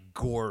been like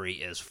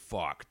gory as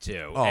fuck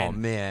too. Oh,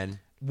 man.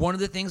 One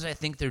of the things I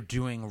think they're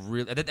doing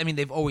really, I mean,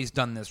 they've always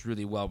done this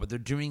really well, but they're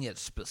doing it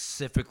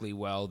specifically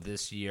well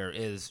this year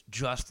is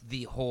just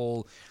the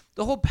whole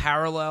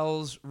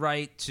parallels,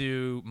 right,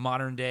 to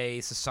modern day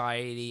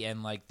society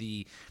and like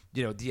the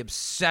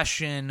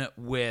obsession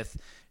with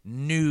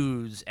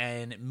news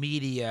and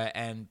media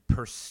and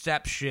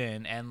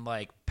perception and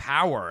like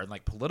power and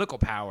like political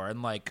power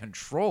and like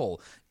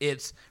control.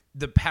 It's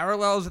the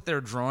parallels that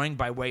they're drawing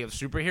by way of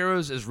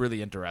superheroes is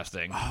really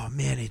interesting. Oh,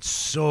 man, it's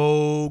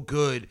so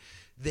good.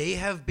 They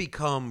have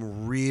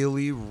become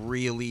really,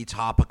 really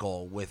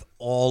topical with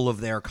all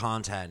of their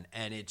content,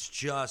 and it's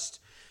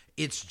just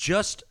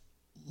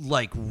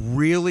like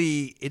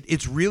really,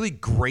 it's really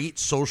great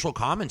social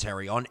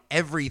commentary on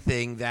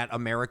everything that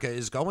America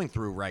is going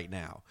through right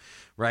now,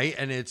 right?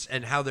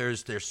 And how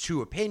there's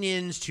 2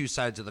 opinions, 2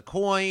 sides of the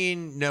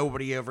coin.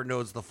 Nobody ever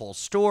knows the full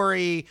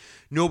story.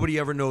 Nobody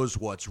ever knows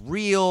what's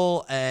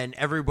real, and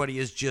everybody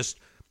is just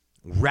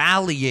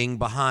rallying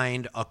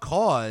behind a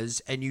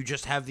cause, and you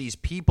just have these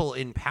people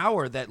in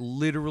power that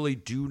literally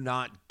do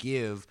not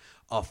give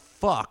a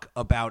fuck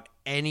about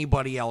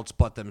anybody else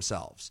but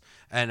themselves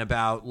and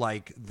about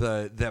like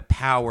the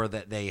power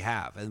that they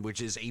have, and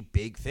which is a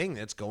big thing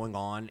that's going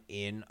on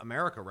in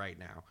America right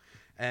now.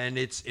 And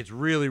it's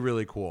really,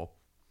 really cool.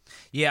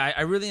 Yeah,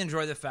 I really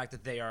enjoy the fact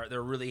that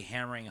they're really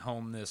hammering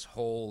home this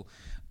whole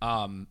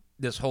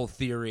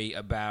theory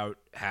about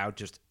how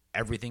just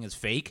everything is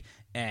fake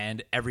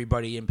and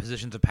everybody in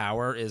positions of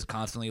power is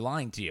constantly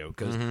lying to you,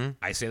 because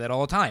I say that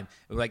all the time.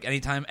 Like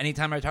anytime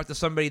I talk to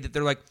somebody that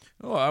they're like,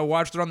 "Oh, I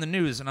watched it on the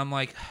news," and I'm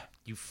like,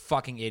 "You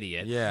fucking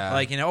idiot!" Yeah,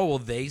 like oh well,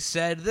 they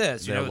said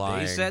this, they're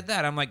lying. They said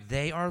that. I'm like,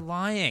 they are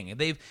lying.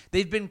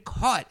 They've been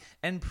caught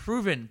and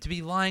proven to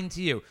be lying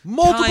to you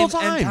multiple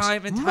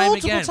times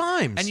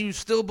again, and you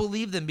still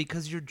believe them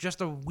because you're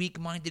just a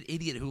weak-minded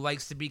idiot who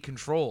likes to be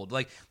controlled.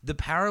 Like the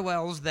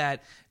parallels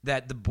that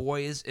the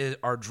boys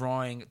are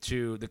drawing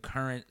to the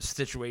current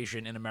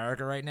situation in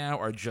America right now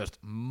are just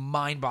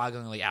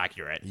mind-bogglingly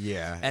accurate.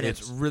 Yeah, and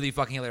it's really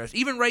fucking hilarious.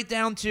 Even right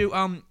down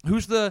to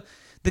who's the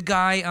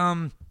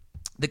guy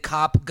the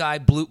cop guy,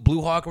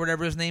 Blue Hawk or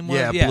whatever his name was.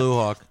 Yeah, Blue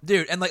Hawk,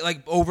 dude, and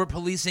like over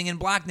policing in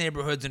black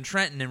neighborhoods in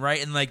Trenton, and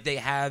right, and like they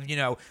have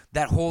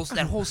that whole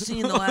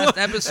scene in the last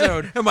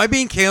episode. Am I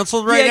being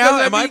canceled right now?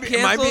 Am I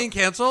being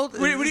canceled?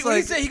 What do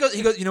you say? He goes.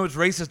 It's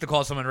racist to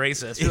call someone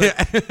racist. You're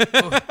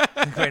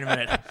like, wait a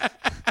minute.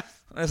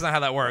 That's not how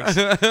that works.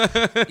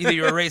 Either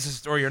you're a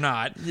racist or you're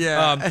not.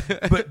 Yeah.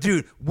 But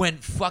dude, when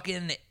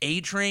fucking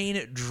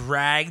A-Train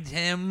dragged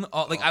him,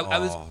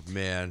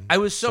 I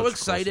was so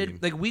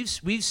excited. Like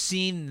we've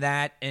seen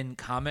that in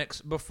comics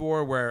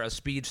before, where a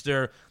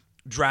speedster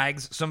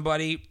drags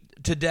somebody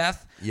to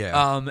death.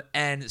 Yeah.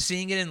 And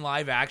seeing it in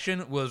live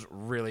action was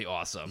really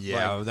awesome.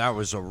 Yeah, that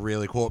was a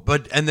really cool.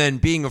 And then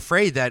being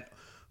afraid that,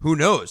 who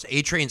knows,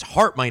 A-Train's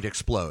heart might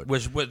explode.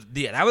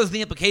 That was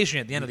the implication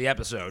at the end of the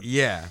episode.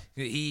 Yeah.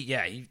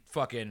 He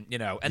fucking,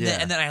 and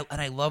then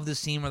I love the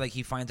scene where like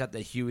he finds out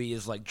that Huey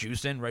is like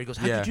juicing, right? He goes,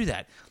 How'd you do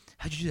that?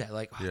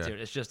 Like,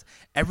 dude, it's just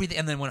everything.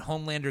 And then when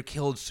Homelander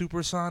killed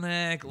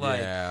Supersonic,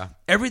 like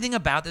everything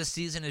about this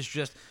season is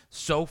just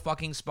so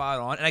fucking spot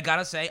on. And I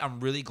gotta say,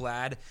 I'm really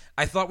glad.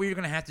 I thought we were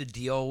gonna have to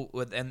deal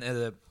with, I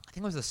think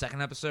it was the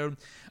second episode,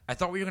 I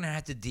thought we were going to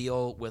have to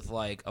deal with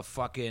like a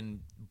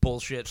fucking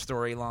bullshit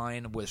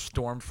storyline with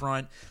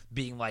Stormfront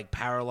being like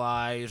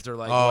paralyzed or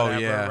like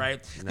whatever, right?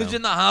 Because she's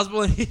in the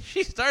hospital and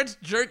she starts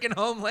jerking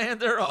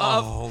Homelander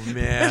off. Oh,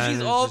 man.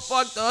 She's all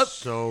fucked up.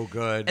 So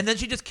good. And then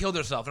she just killed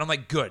herself. And I'm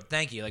like, good,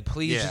 thank you. Like,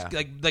 please just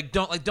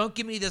don't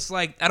give me this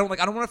like I don't want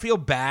to feel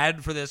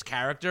bad for this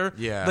character.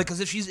 Yeah. Like, because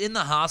if she's in the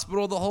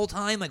hospital the whole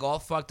time, like all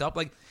fucked up,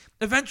 like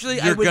eventually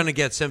you're gonna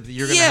get sympathy.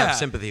 You're gonna have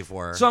sympathy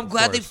for her. So I'm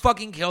glad they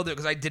fucking killed it,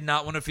 because I did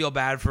not want to feel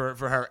bad for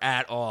her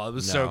at all. It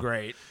was so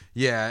great.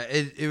 Yeah,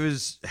 it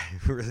was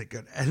really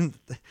good. And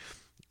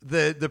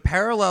the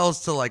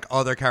parallels to like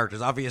other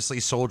characters, obviously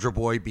Soldier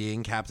Boy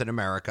being Captain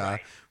America,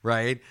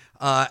 right?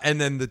 And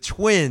then the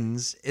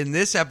twins in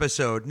this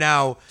episode.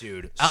 Now,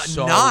 dude,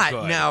 so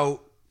good.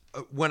 Now.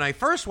 When I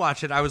first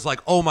watched it, I was like,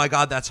 oh my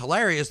God, that's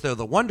hilarious. They're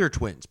the Wonder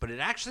Twins. But it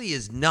actually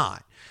is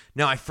not.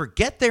 Now, I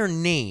forget their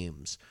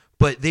names,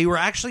 but they were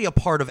actually a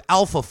part of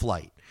Alpha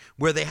Flight,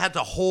 where they had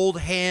to hold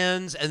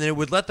hands and then it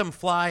would let them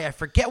fly. I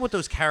forget what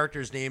those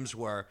characters' names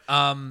were.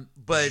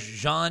 But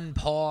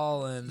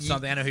Jean-Paul and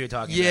something. I know who you're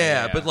talking about.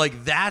 Yeah, but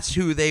like that's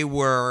who they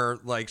were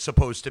like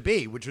supposed to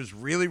be, which was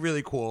really,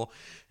 really cool.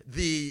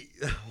 The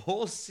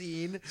whole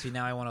scene. See,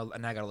 now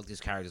I gotta look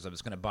these characters up.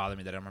 It's gonna bother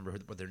me that I don't remember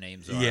what their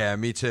names are. Yeah,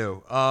 me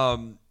too.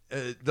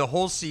 The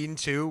whole scene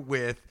too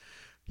with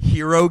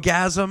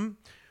Herogasm,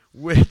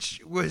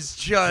 which was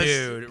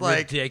just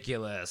like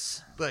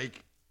ridiculous,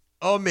 like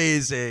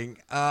amazing.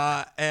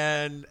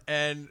 And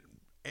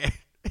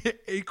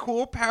a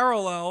cool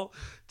parallel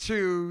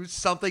to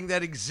something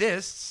that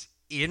exists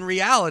in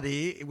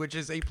reality, which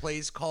is a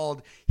place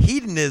called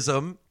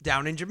Hedonism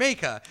down in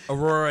Jamaica.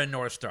 Aurora and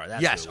North Star.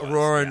 Yes,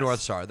 Aurora and North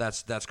Star.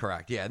 That's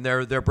correct. Yeah, and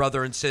they're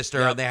brother and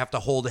sister, and they have to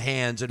hold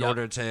hands in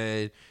order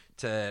to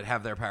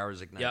have their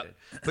powers ignited.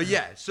 But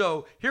yeah,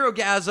 so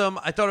Herogasm,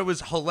 I thought it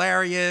was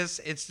hilarious.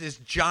 It's this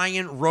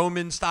giant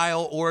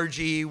Roman-style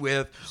orgy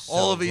with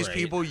all of these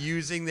people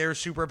using their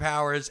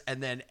superpowers,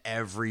 and then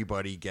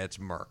everybody gets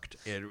murked.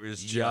 It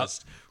was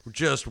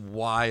just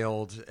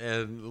wild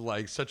and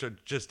like such a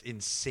just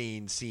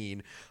insane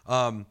scene.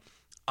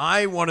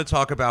 I want to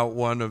talk about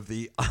one of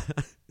the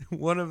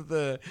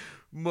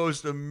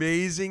most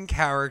amazing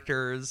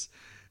characters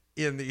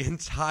in the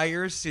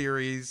entire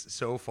series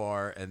so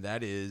far, and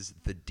that is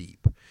the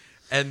Deep.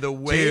 And the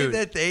way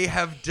that they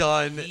have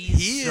done,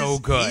 he is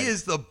good. He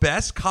is the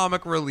best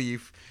comic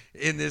relief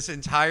in this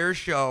entire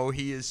show.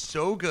 He is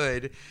so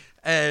good.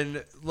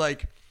 And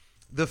like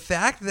the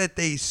fact that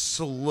they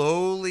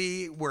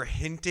slowly were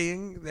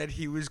hinting that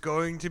he was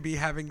going to be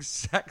having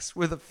sex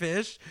with a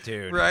fish,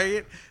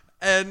 right?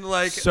 And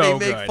like they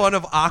make fun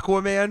of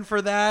Aquaman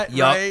for that,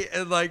 right?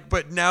 And like,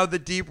 but now the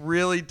Deep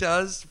really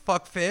does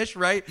fuck fish,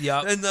 right?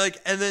 Yep.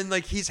 And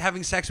then he's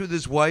having sex with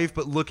his wife,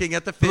 but looking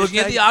at the fish, looking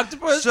at the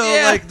octopus. So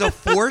like the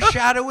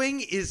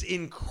foreshadowing is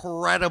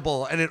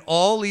incredible, and it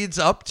all leads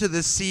up to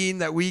the scene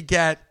that we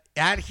get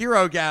at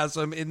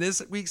Herogasm in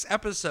this week's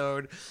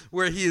episode,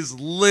 where he is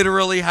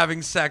literally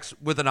having sex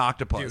with an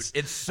octopus.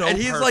 Dude, it's so and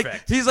he's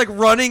perfect. He's like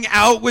running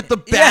out with the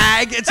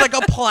bag. It's like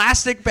a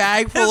plastic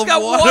bag full of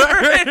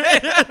water. In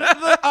it.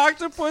 The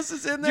octopus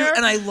is in there. Dude,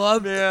 and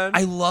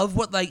I love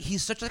what like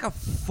he's such like a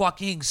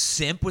fucking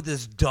simp with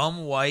his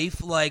dumb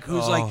wife, like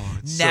who's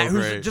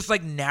who's just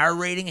like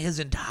narrating his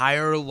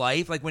entire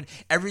life, like when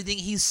everything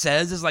he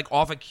says is like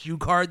off a cue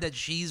card that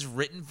she's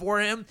written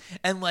for him,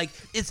 and like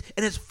it's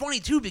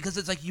funny too because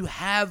it's like you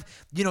have,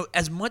 you know,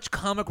 as much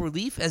comic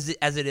relief as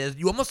it is,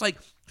 you almost like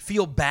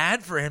feel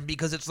bad for him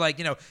because it's like,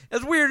 you know,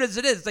 as weird as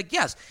it is, it's like,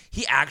 yes,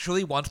 he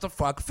actually wants to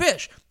fuck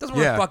fish. Doesn't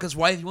want to fuck his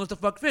wife, he wants to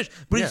fuck fish.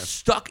 But he's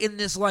stuck in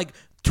this like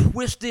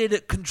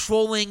twisted,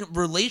 controlling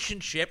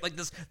relationship, like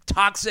this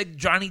toxic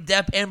Johnny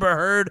Depp, Amber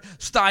Heard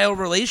style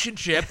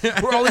relationship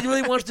where all he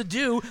really wants to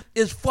do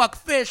is fuck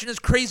fish, and his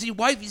crazy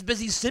wife he's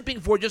busy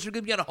simping for just so he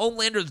can be on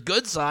Homelander's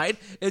good side.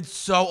 It's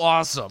so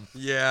awesome.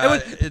 Yeah,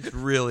 it's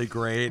really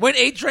great. When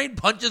A-Train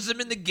punches him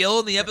in the gill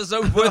in the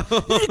episode,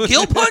 you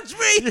gill punch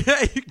me?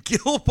 Yeah, you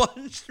gill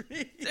punched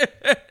me.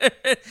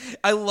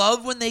 I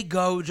love when they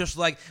go just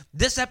like,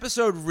 this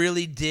episode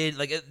really did,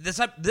 like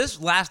this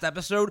last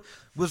episode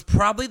was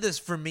probably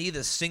for me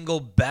the single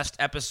best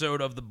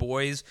episode of The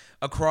Boys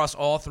across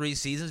all 3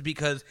 seasons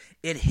because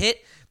it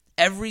hit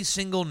every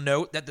single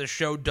note that the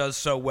show does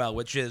so well,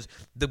 which is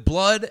the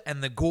blood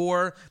and the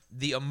gore,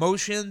 the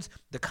emotions,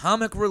 the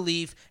comic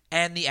relief,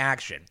 and the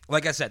action.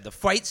 Like I said, the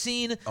fight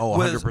scene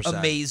was 100%.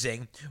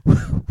 Amazing.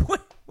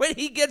 When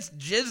he gets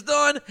jizzed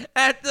on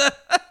at the...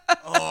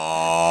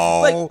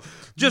 like,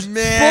 just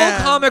man.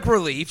 Full comic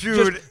relief.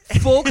 Dude.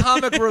 Just full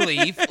comic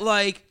relief.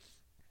 Like...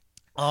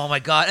 Oh my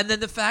god! And then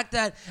the fact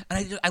that,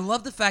 and I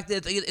love the fact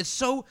that it's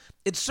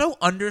so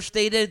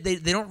understated.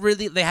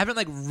 They haven't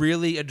like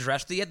really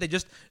addressed it yet. They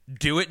just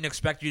do it and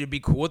expect you to be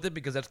cool with it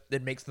because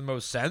that makes the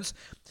most sense.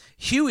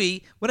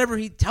 Huey, whenever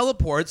he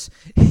teleports,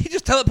 he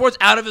just teleports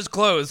out of his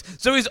clothes,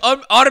 so he's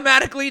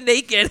automatically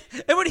naked.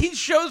 And when he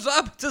shows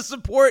up to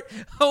support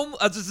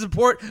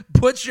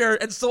Butcher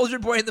and Soldier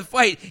Boy in the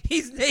fight,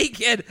 he's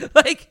naked.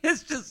 Like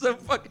it's just so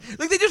fucking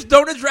like they just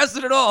don't address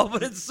it at all,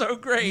 but it's so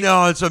great.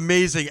 No, it's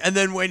amazing. And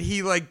then when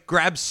he like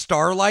grabs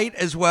Starlight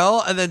as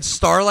well, and then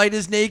Starlight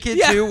is naked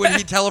too when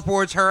he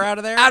teleports her out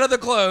of there, out of the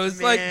clothes.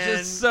 Man, like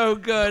just so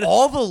good.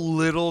 All the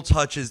little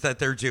touches that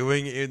they're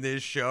doing in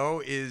this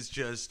show is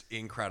just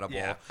incredible.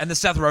 Yeah. And the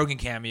Seth Rogen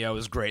cameo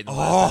is great.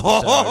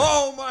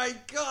 Oh my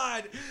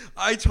god,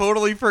 I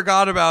totally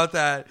forgot about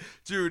that,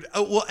 dude.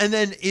 Well, and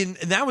then and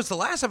that was the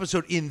last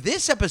episode. In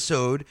this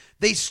episode,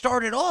 they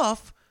started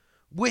off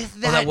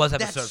with that was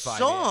episode 5,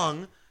 song.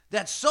 Yeah.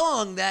 That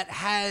song that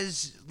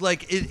has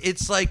like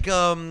it's like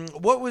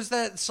what was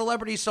that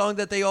celebrity song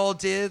that they all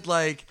did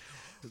like.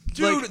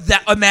 Dude,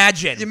 that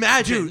Imagine,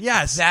 dude,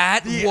 yes,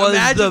 that the was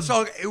Imagine the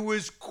song. It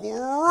was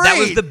great. That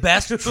was the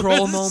best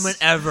troll moment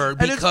ever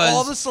because and it's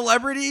all the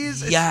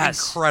celebrities. Yes,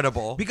 it's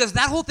incredible. Because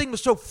that whole thing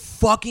was so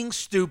fucking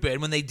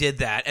stupid when they did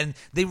that, and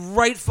they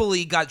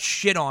rightfully got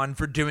shit on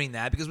for doing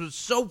that because it was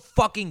so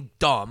fucking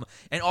dumb.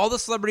 And all the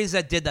celebrities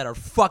that did that are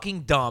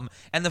fucking dumb.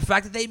 And the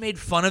fact that they made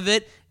fun of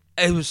it.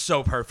 It was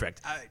so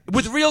perfect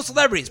with real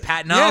celebrities.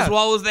 Patton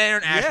Oswalt was there,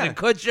 and Ashton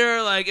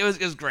Kutcher. Like it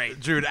was great,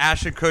 dude.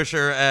 Ashton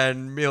Kutcher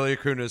and Mila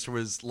Kunis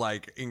was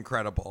like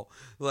incredible.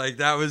 Like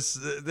that was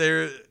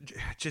they're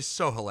just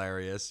so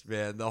hilarious,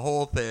 man. The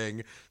whole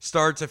thing,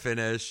 start to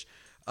finish.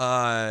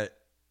 The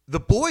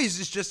Boys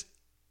is just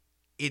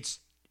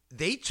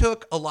they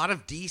took a lot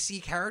of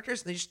DC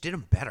characters and they just did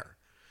them better.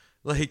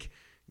 Like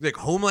like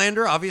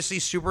Homelander, obviously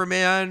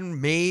Superman,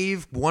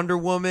 Maeve, Wonder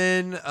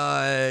Woman,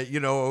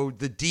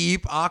 the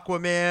Deep,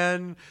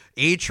 Aquaman,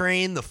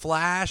 A-Train, The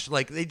Flash.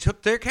 Like, they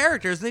took their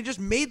characters and they just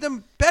made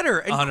them better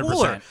and 100%,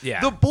 cooler.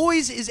 yeah. The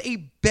Boys is a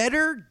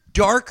better,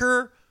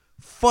 darker,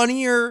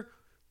 funnier,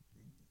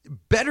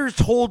 better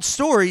told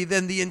story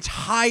than the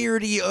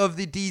entirety of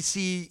the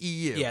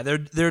DCEU. Yeah,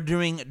 they're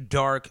doing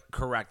dark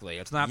correctly.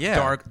 It's not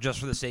dark just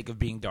for the sake of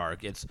being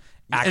dark. It's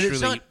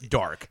actually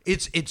dark.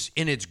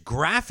 It's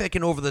graphic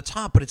and over the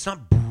top, but it's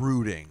not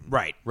brooding.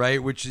 Right.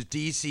 Which is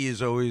DC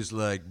is always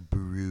like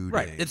brooding.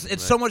 Right.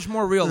 It's so much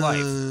more real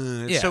life.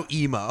 It's so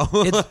emo.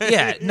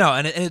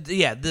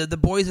 The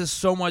Boys is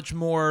so much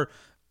more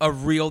a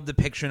real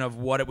depiction of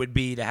what it would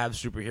be to have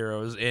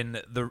superheroes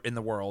in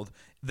the world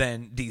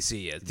than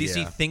DC is.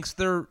 DC thinks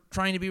they're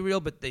trying to be real,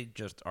 but they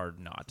just are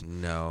not.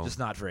 No, just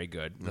not very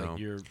good. No. Like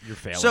you're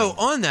failing. So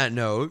on that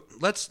note,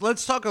 let's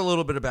talk a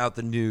little bit about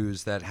the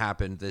news that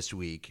happened this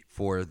week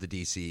for the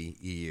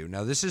DCEU.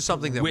 Now, this is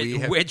something that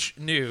which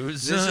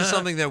news? This is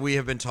something that we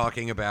have been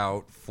talking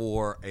about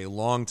for a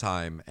long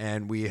time,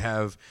 and we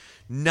have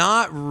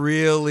not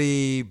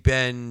really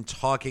been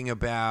talking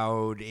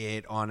about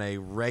it on a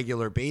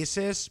regular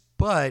basis,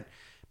 but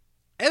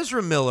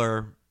Ezra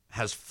Miller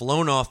has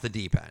flown off the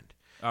deep end.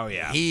 Oh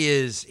yeah, he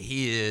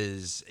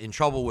is in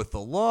trouble with the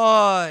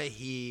law.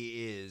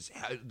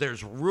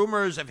 There's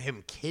rumors of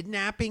him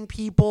kidnapping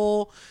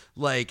people,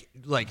 like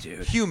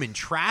human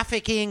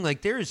trafficking.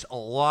 Like, there's a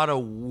lot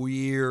of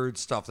weird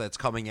stuff that's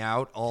coming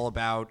out all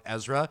about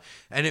Ezra,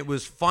 and it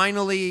was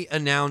finally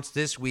announced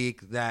this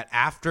week that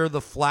after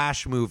the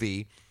Flash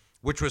movie,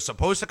 which was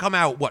supposed to come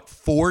out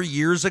 4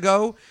 years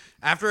ago,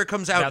 after it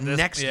comes out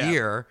next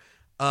year,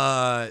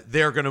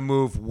 they're going to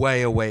move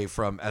way away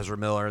from Ezra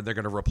Miller and they're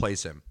going to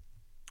replace him.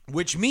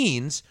 Which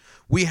means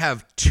we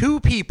have two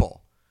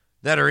people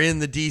that are in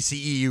the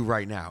DCEU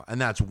right now,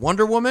 and that's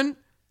Wonder Woman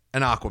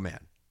and Aquaman.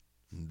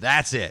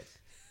 That's it.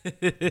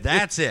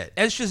 That's it.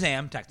 As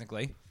Shazam,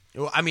 technically.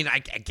 Well, I mean, I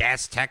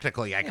guess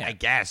technically, I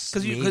guess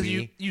because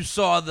you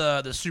saw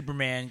the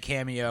Superman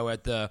cameo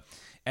at the.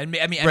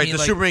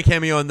 Superman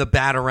cameo and the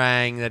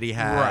Batarang that he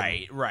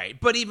had. Right.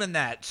 But even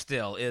that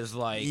still is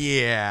like...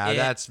 Yeah,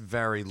 that's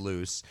very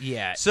loose.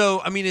 Yeah.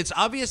 So, I mean, it's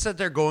obvious that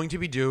they're going to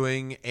be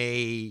doing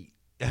a...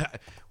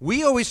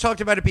 We always talked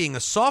about it being a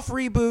soft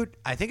reboot.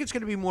 I think it's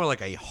going to be more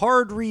like a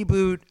hard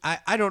reboot.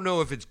 I don't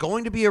know if it's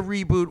going to be a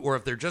reboot or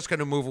if they're just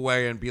going to move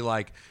away and be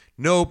like,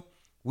 nope,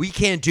 we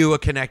can't do a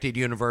connected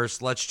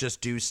universe. Let's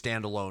just do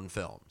standalone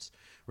films.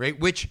 Right?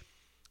 Which,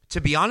 to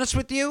be honest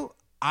with you,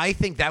 I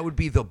think that would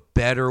be the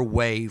better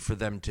way for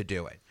them to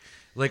do it.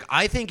 Like,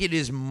 I think it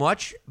is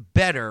much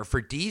better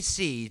for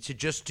DC to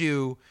just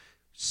do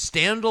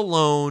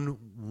standalone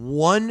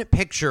one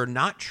picture,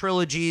 not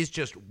trilogies,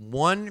 just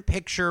one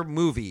picture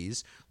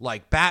movies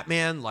like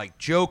Batman, like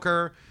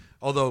Joker,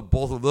 although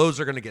both of those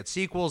are going to get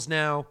sequels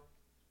now.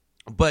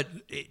 But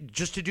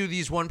just to do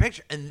these one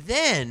picture. And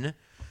then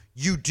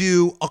you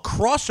do a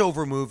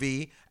crossover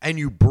movie and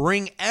you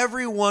bring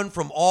everyone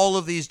from all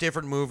of these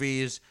different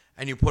movies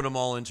and you put them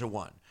all into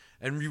one.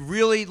 And you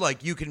really,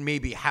 you can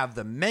maybe have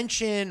them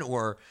mention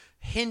or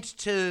hint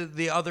to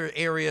the other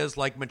areas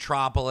like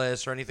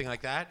Metropolis or anything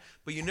like that,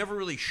 but you never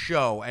really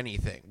show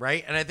anything,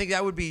 right? And I think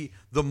that would be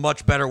the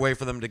much better way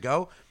for them to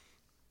go.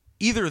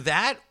 Either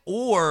that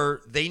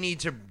or they need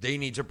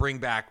to bring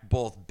back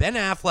both Ben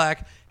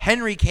Affleck,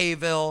 Henry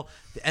Cavill,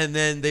 and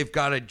then they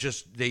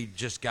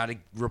just got to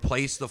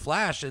replace the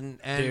Flash, and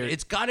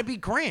it's got to be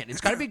Grant.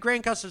 It's got to be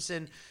Grant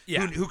Gustafson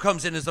who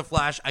comes in as the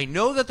Flash. I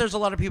know that there's a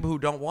lot of people who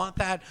don't want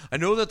that. I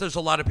know that there's a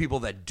lot of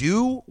people that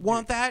do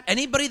want that.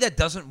 Anybody that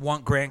doesn't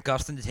want Grant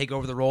Gustin to take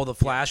over the role of the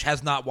Flash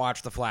has not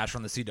watched the Flash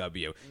from the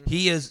CW.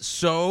 He is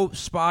so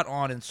spot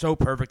on and so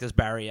perfect as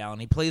Barry Allen.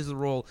 He plays the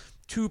role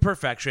to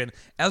perfection.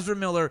 Ezra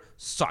Miller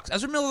sucks.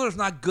 Ezra Miller is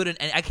not good in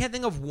any. I can't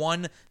think of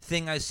one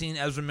thing I've seen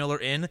Ezra Miller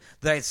in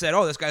that I said,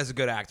 oh, this guy's a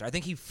good actor. I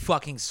think he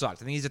fucking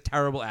sucks. I think he's a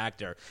terrible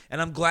actor.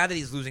 And I'm glad that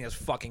he's losing his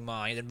fucking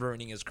mind and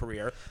ruining his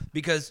career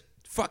because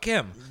fuck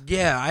him.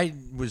 Yeah, I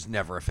was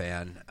never a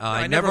fan.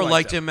 I never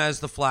liked him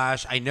as the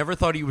Flash. I never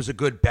thought he was a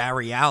good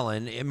Barry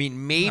Allen. I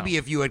mean, maybe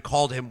if you had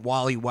called him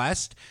Wally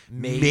West,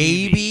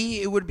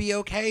 maybe it would be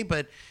okay,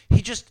 but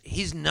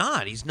he's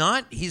not. He's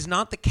not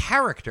the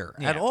character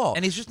at all.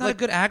 And he's just not a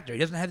good actor. He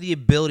doesn't have the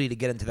ability to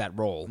get into that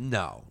role.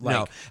 No.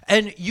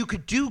 And you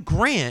could do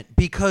Grant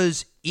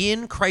because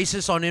in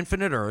Crisis on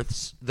Infinite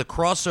Earths, the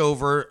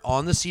crossover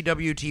on the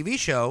CW TV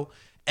show,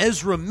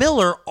 Ezra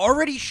Miller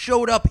already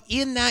showed up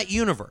in that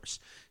universe.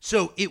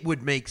 So it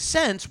would make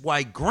sense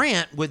why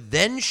Grant would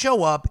then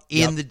show up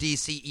in the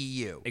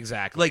DCEU.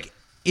 Exactly.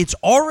 It's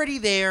already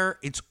there.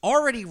 It's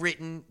already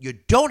written. You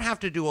don't have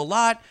to do a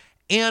lot.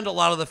 And a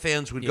lot of the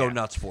fans would go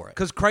nuts for it.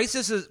 Because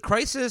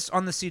Crisis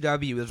on the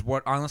CW is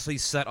what honestly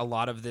set a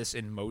lot of this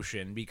in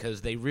motion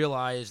because they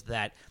realized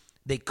that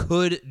they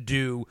could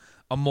do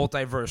a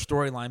multiverse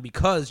storyline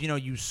because,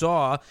 you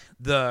saw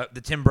the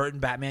Tim Burton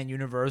Batman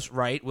universe,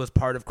 right, was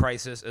part of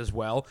Crisis as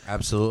well.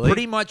 Absolutely.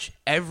 Pretty much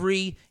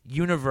every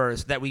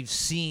universe that we've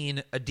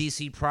seen a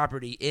DC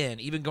property in,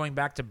 even going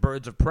back to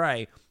Birds of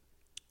Prey,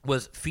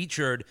 was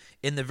featured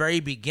in the very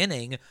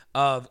beginning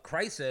of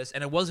Crisis,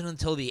 and it wasn't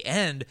until the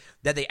end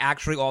that they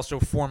actually also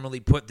formally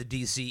put the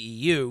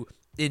DCEU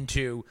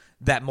into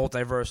that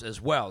multiverse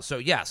as well. So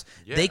yes,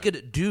 they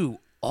could do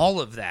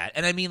all of that.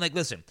 And I mean,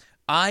 listen,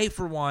 I,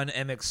 for one,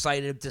 am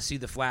excited to see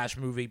the Flash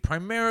movie,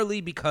 primarily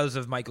because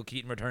of Michael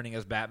Keaton returning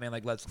as Batman.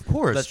 Let's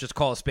just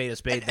call a spade a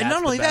spade. And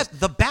not only that,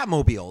 the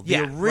Batmobile,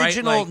 the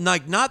original,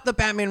 right? Not the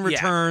Batman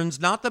Returns,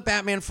 not the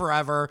Batman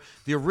Forever,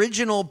 the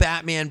original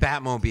Batman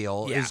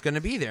Batmobile is going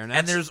to be there.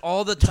 And there's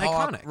all the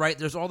talk, iconic. right?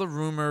 There's all the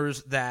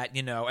rumors that,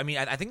 I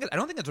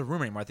don't think it's a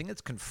rumor anymore. I think it's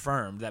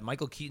confirmed that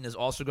Michael Keaton is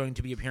also going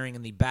to be appearing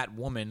in the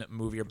Batwoman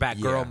movie or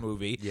Batgirl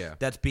movie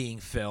that's being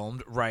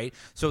filmed, right?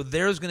 So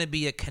there's going to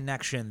be a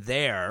connection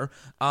there.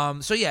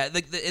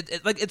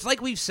 It's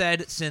like we've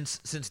said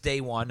since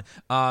day one.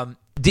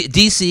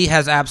 DC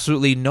has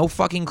absolutely no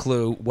fucking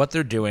clue what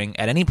they're doing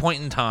at any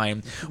point in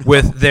time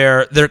with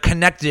their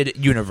connected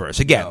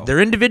universe. Again, their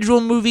individual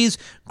movies,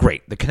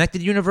 great. The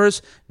connected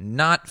universe,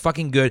 not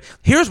fucking good.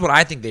 Here's what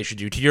I think they should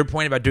do. To your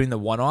point about doing the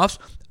one-offs,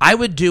 I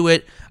would do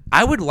it.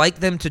 I would like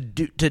them to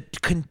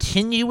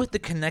continue with the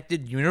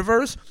connected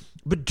universe,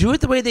 but do it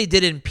the way they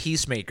did in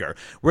Peacemaker,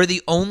 where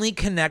the only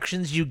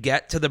connections you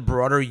get to the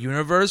broader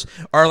universe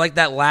are like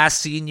that last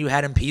scene you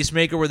had in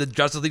Peacemaker where the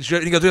Justice League showed,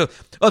 and he goes, "Oh,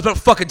 it's about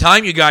fucking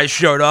time you guys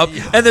showed up,"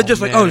 and they're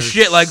just "Oh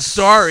shit,"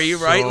 sorry,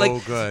 right?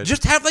 So good.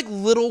 Just have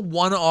little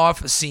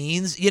one-off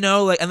scenes,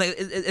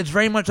 it's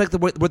very much like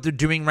what they're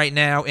doing right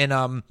now in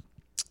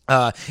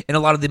a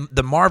lot of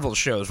the Marvel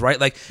shows,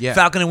 right?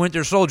 Falcon and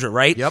Winter Soldier,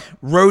 right? Yep.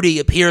 Rhodey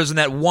appears in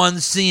that one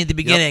scene at the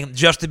beginning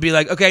just to be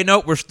okay,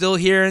 nope, we're still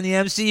here in the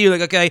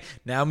MCU. Okay,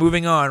 now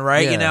moving on,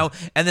 right?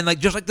 And then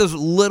just those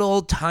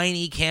little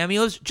tiny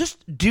cameos,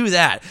 just do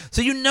that.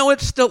 So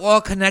it's still all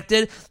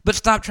connected, but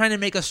stop trying to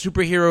make a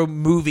superhero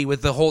movie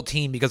with the whole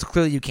team because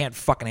clearly you can't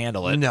fucking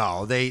handle it.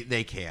 No,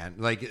 they can't.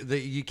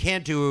 You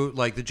can't do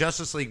the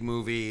Justice League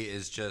movie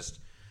is just,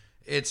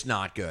 it's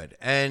not good.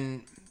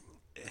 And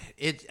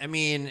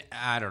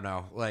I don't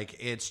know.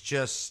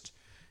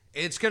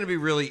 It's going to be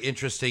really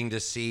interesting to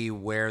see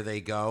where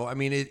they go.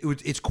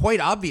 It's quite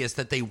obvious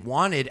that they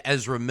wanted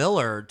Ezra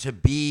Miller to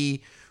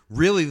be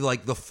really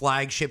the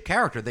flagship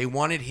character. They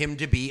wanted him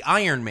to be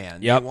Iron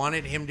Man. Yep. They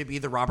wanted him to be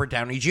the Robert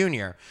Downey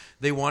Jr.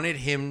 They wanted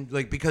him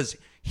because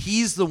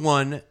he's the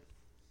one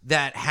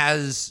that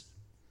has,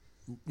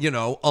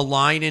 a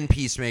line in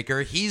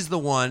Peacemaker. He's the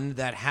one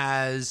that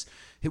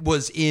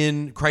was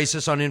in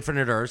Crisis on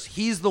Infinite Earths.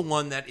 He's the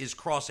one that is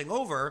crossing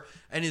over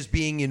and is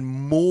being in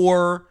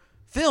more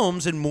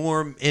films and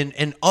more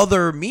in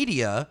other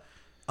media,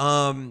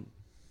 in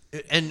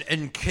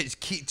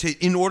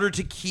order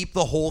to keep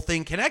the whole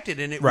thing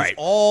connected. And it was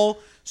all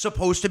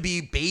supposed to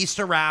be based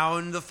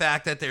around the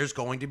fact that there's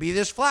going to be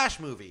this Flash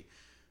movie.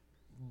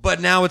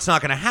 But now it's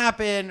not going to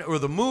happen, or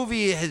the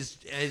movie has.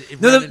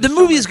 The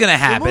movie is going to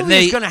happen. The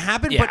movie is going to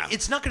happen, but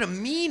it's not going to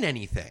mean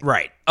anything,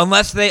 right?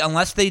 Unless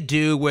they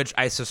do, which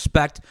I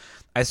suspect.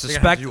 They're going to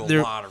have to do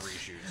a lot of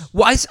reshoots.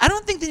 Well, I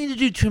don't think they need to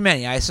do too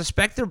many. I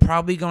suspect they're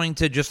probably going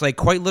to just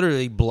quite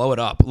literally blow it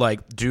up.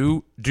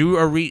 Do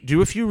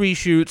a few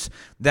reshoots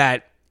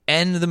that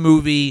end the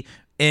movie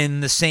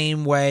in the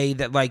same way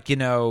that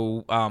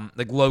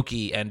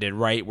Loki ended,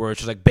 right? Where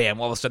it's just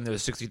bam, all of a sudden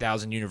there's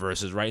 60,000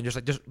 universes, right? And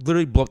just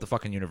literally blow up the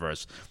fucking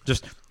universe.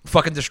 Just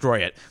fucking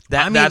destroy it.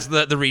 That's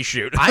the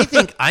reshoot.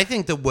 I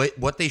think that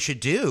what they should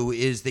do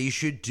is they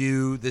should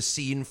do the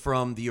scene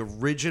from the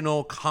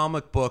original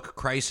comic book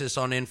Crisis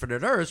on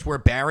Infinite Earths where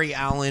Barry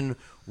Allen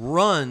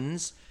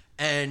runs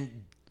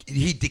and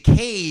he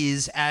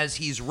decays as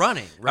he's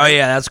running, right? Oh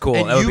yeah, that's cool.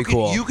 And that would be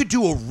cool. You could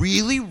do a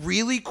really,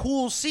 really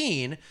cool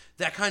scene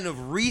that kind of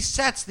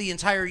resets the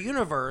entire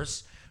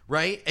universe,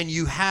 right? And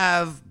you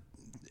have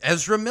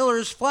Ezra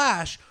Miller's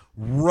Flash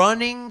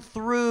running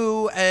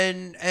through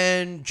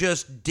and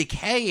just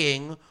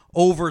decaying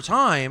over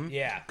time.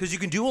 Yeah. Because you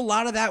can do a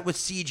lot of that with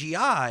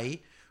CGI,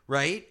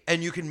 right?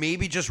 And you can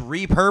maybe just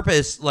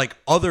repurpose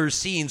other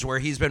scenes where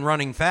he's been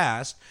running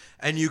fast,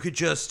 and you could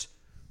just...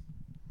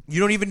 You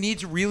don't even need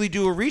to really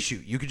do a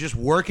reshoot. You could just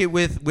work it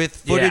with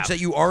footage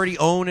that you already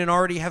own and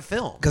already have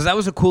filmed. Because that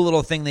was a cool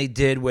little thing they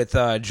did with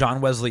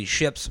John Wesley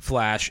Shipp's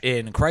Flash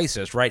in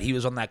Crisis, right? He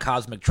was on that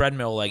cosmic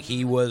treadmill.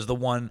 He was the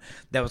one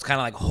that was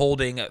kind of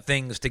holding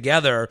things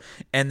together,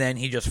 and then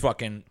he just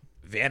fucking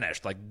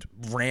vanished,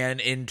 ran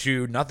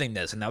into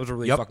nothingness, and that was a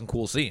really fucking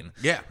cool scene.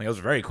 Yeah. It was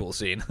a very cool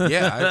scene.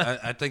 Yeah,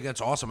 I think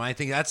that's awesome. I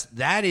think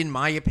that, in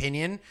my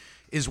opinion,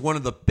 is one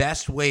of the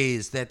best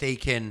ways that they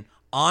can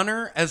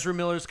honor Ezra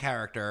Miller's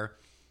character.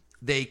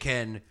 They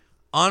can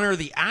honor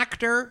the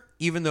actor,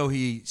 even though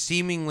he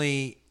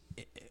seemingly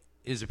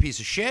is a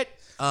piece of shit.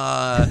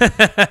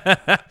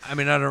 I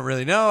don't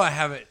really know. I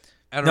haven't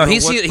he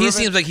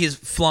seems like he's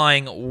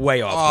flying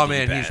way off. The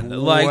deep end. He's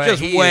like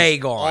just way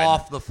gone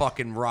off the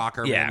fucking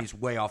rocker. Yeah. Man, he's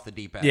way off the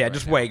deep end. Yeah,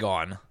 just way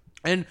gone.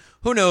 And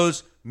who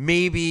knows?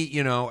 Maybe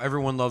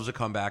everyone loves a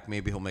comeback.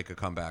 Maybe he'll make a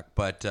comeback.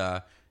 But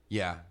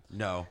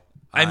no.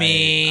 I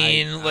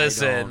mean,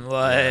 listen,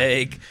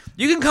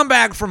 you can come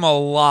back from a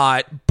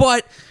lot,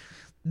 but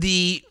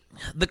the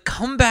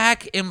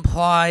comeback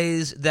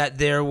implies that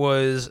there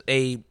was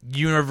a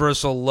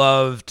universal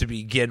love to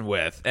begin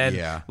with.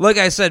 And like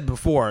I said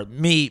before,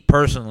 me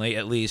personally,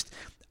 at least,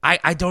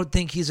 I don't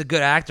think he's a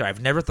good actor. I've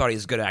never thought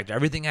he's a good actor.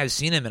 Everything I've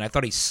seen him in, I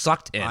thought he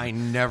sucked in. I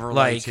never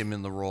liked him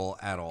in the role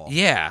at all.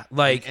 Yeah,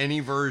 in any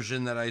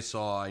version that I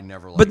saw, I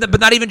never liked him. But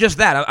not even just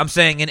that. I'm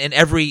saying in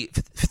every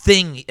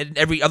thing, in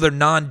every other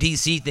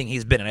non-DC thing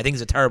he's been in, I think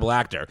he's a terrible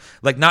actor.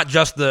 Like, not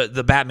just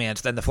the Batman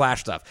and the Flash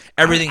stuff.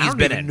 Everything he's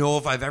been in. I don't even know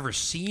if I've ever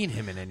seen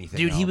him in anything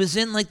Dude, else. He was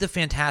in, like, the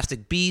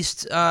Fantastic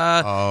Beast,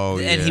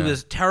 and he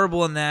was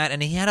terrible in that.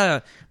 And he had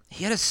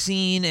a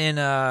scene in,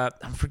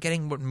 I'm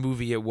forgetting what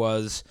movie it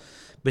was,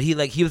 but he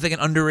was like an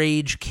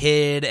underage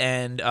kid,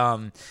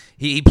 and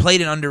he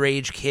played an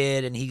underage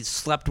kid, and he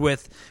slept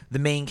with the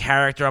main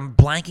character. I'm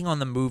blanking on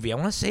the movie. I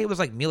want to say it was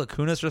like Mila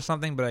Kunis or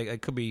something, but I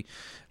could be.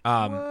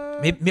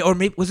 Maybe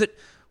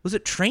was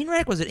it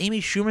Trainwreck? Was it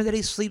Amy Schumer that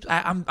he sleeps?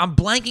 I'm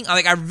blanking.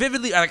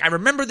 I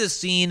remember this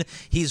scene.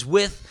 He's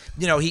with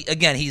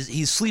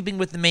he's sleeping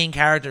with the main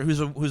character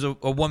who's a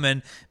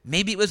woman.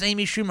 Maybe it was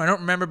Amy Schumer. I don't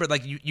remember, but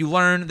like you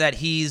learn that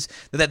he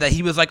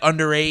was like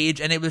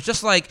underage, and it was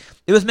just like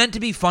it was meant to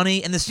be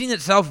funny, and the scene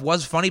itself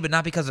was funny, but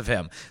not because of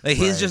him. Like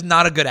he's just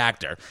not a good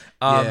actor.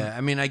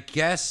 I mean, I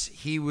guess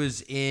he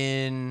was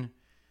in.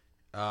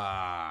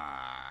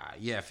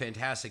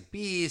 Fantastic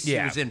Beasts. Yeah.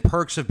 He was in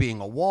Perks of Being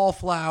a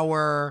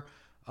Wallflower.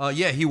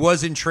 He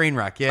was in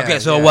Trainwreck. Yeah. Okay,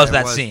 so it was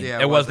that scene.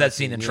 It was that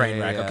scene in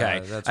Trainwreck.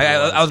 Okay,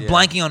 I was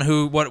blanking on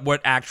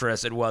what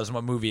actress it was and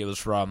what movie it was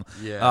from.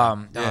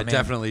 Yeah,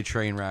 definitely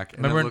Trainwreck.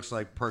 And it looks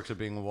like Perks of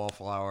Being a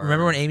Wallflower.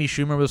 Remember when Amy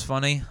Schumer was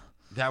funny?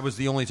 That was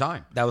the only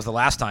time. That was the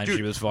last time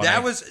she was funny.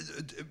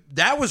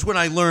 That was when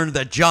I learned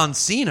that John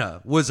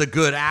Cena was a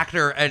good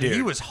actor, and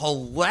he was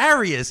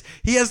hilarious.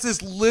 He has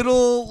this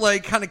little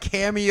like kind of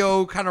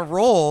cameo kind of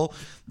role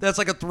that's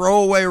like a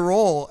throwaway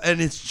role,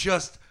 and it's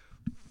just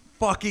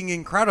fucking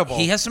incredible.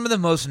 He has some of the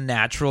most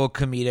natural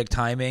comedic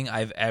timing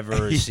I've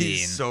ever seen.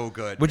 He's so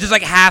good. Which is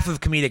like half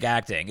of comedic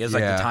acting. Is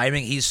like the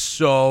timing. He's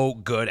so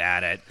good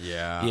at it.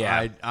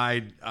 Yeah.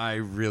 I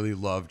really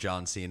love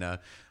John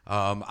Cena.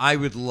 I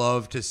would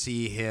love to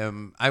see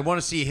him. I want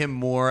to see him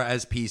more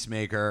as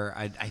Peacemaker.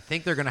 I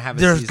think they're going to have.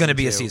 There's going to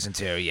be a season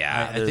 2.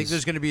 Yeah, I think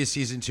there's going to be a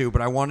season 2.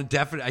 But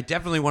I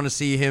definitely want to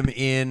see him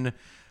in.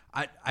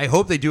 I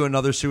hope they do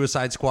another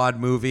Suicide Squad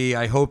movie.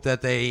 I hope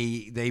that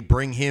they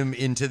bring him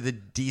into the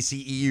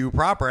DCEU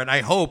proper, and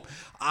I hope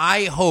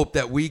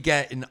that we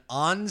get an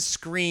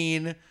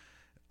on-screen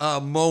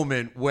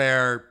moment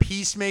where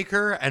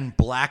Peacemaker and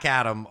Black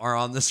Adam are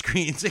on the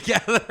screen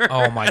together.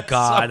 Oh my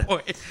God!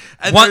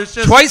 And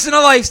twice in a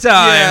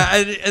lifetime.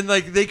 Yeah, and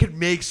like they could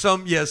make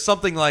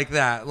something like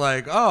that.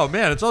 Like, oh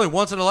man, it's only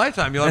once in a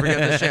lifetime you'll ever get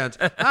this chance.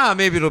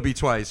 Maybe it'll be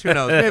twice. Who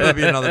knows? Maybe it'll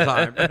be another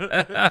time.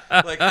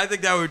 Like, I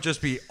think that would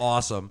just be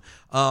awesome.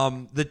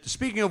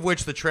 Speaking of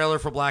which, the trailer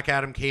for Black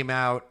Adam came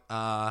out.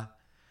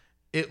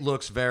 It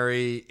looks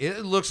like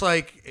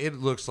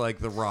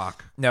The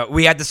Rock. No,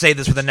 we had to say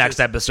this for the next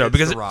episode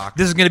because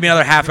this is going to be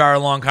another half-hour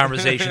long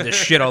conversation to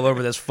shit all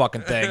over this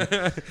fucking thing.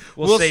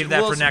 We'll save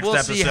that for next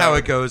episode. We'll see how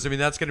it goes. I mean,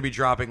 that's going to be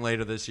dropping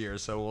later this year,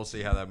 so we'll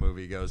see how that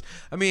movie goes.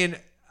 I mean,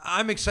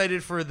 I'm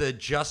excited for the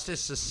Justice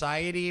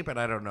Society, but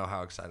I don't know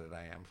how excited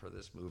I am for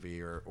this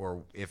movie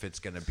or if it's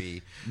going to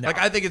be. No. Like,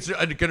 I think it's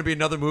going to be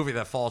another movie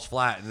that falls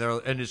flat,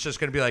 and it's just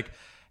going to be like,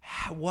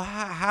 We'll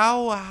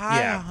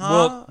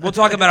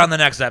talk about it on the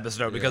next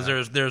episode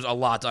because there's a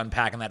lot to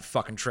unpack in that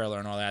fucking trailer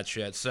and all that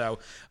shit. So,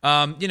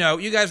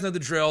 you guys know the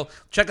drill.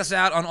 Check us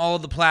out on all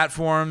of the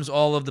platforms,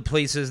 all of the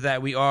places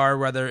that we are,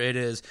 whether it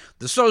is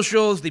the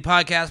socials, the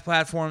podcast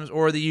platforms,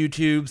 or the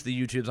YouTubes.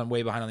 The YouTubes, I'm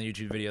way behind on the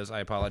YouTube videos.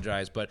 I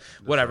apologize, but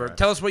whatever. Right.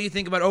 Tell us what you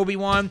think about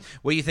Obi-Wan,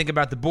 what you think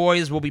about The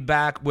Boys. We'll be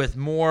back with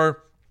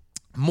more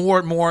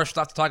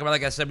stuff to talk about.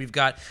 Like I said, we've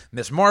got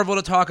Miss Marvel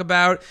to talk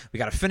about. We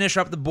got to finish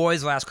up The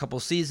Boys. The last couple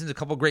seasons, a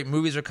couple great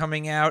movies are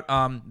coming out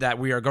that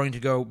we are going to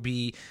go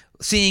be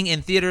seeing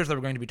in theaters that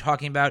we're going to be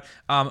talking about.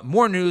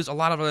 More news, a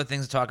lot of other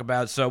things to talk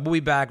about. So we'll be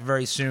back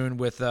very soon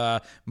with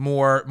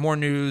more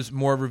news,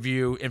 more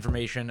review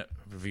information,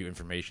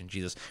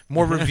 Jesus.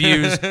 More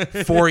reviews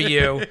for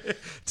you.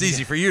 It's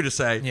easy for you to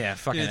say. Yeah,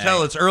 fucking. You can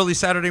tell it's early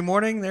Saturday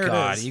morning. There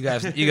it is.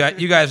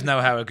 You guys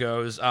know how it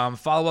goes.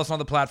 Follow us on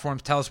the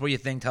platforms. Tell us what you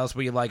think. Tell us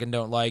what you like and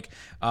don't like.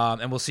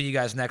 And we'll see you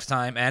guys next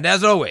time. And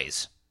as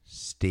always,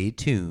 stay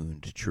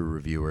tuned, true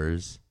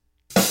reviewers.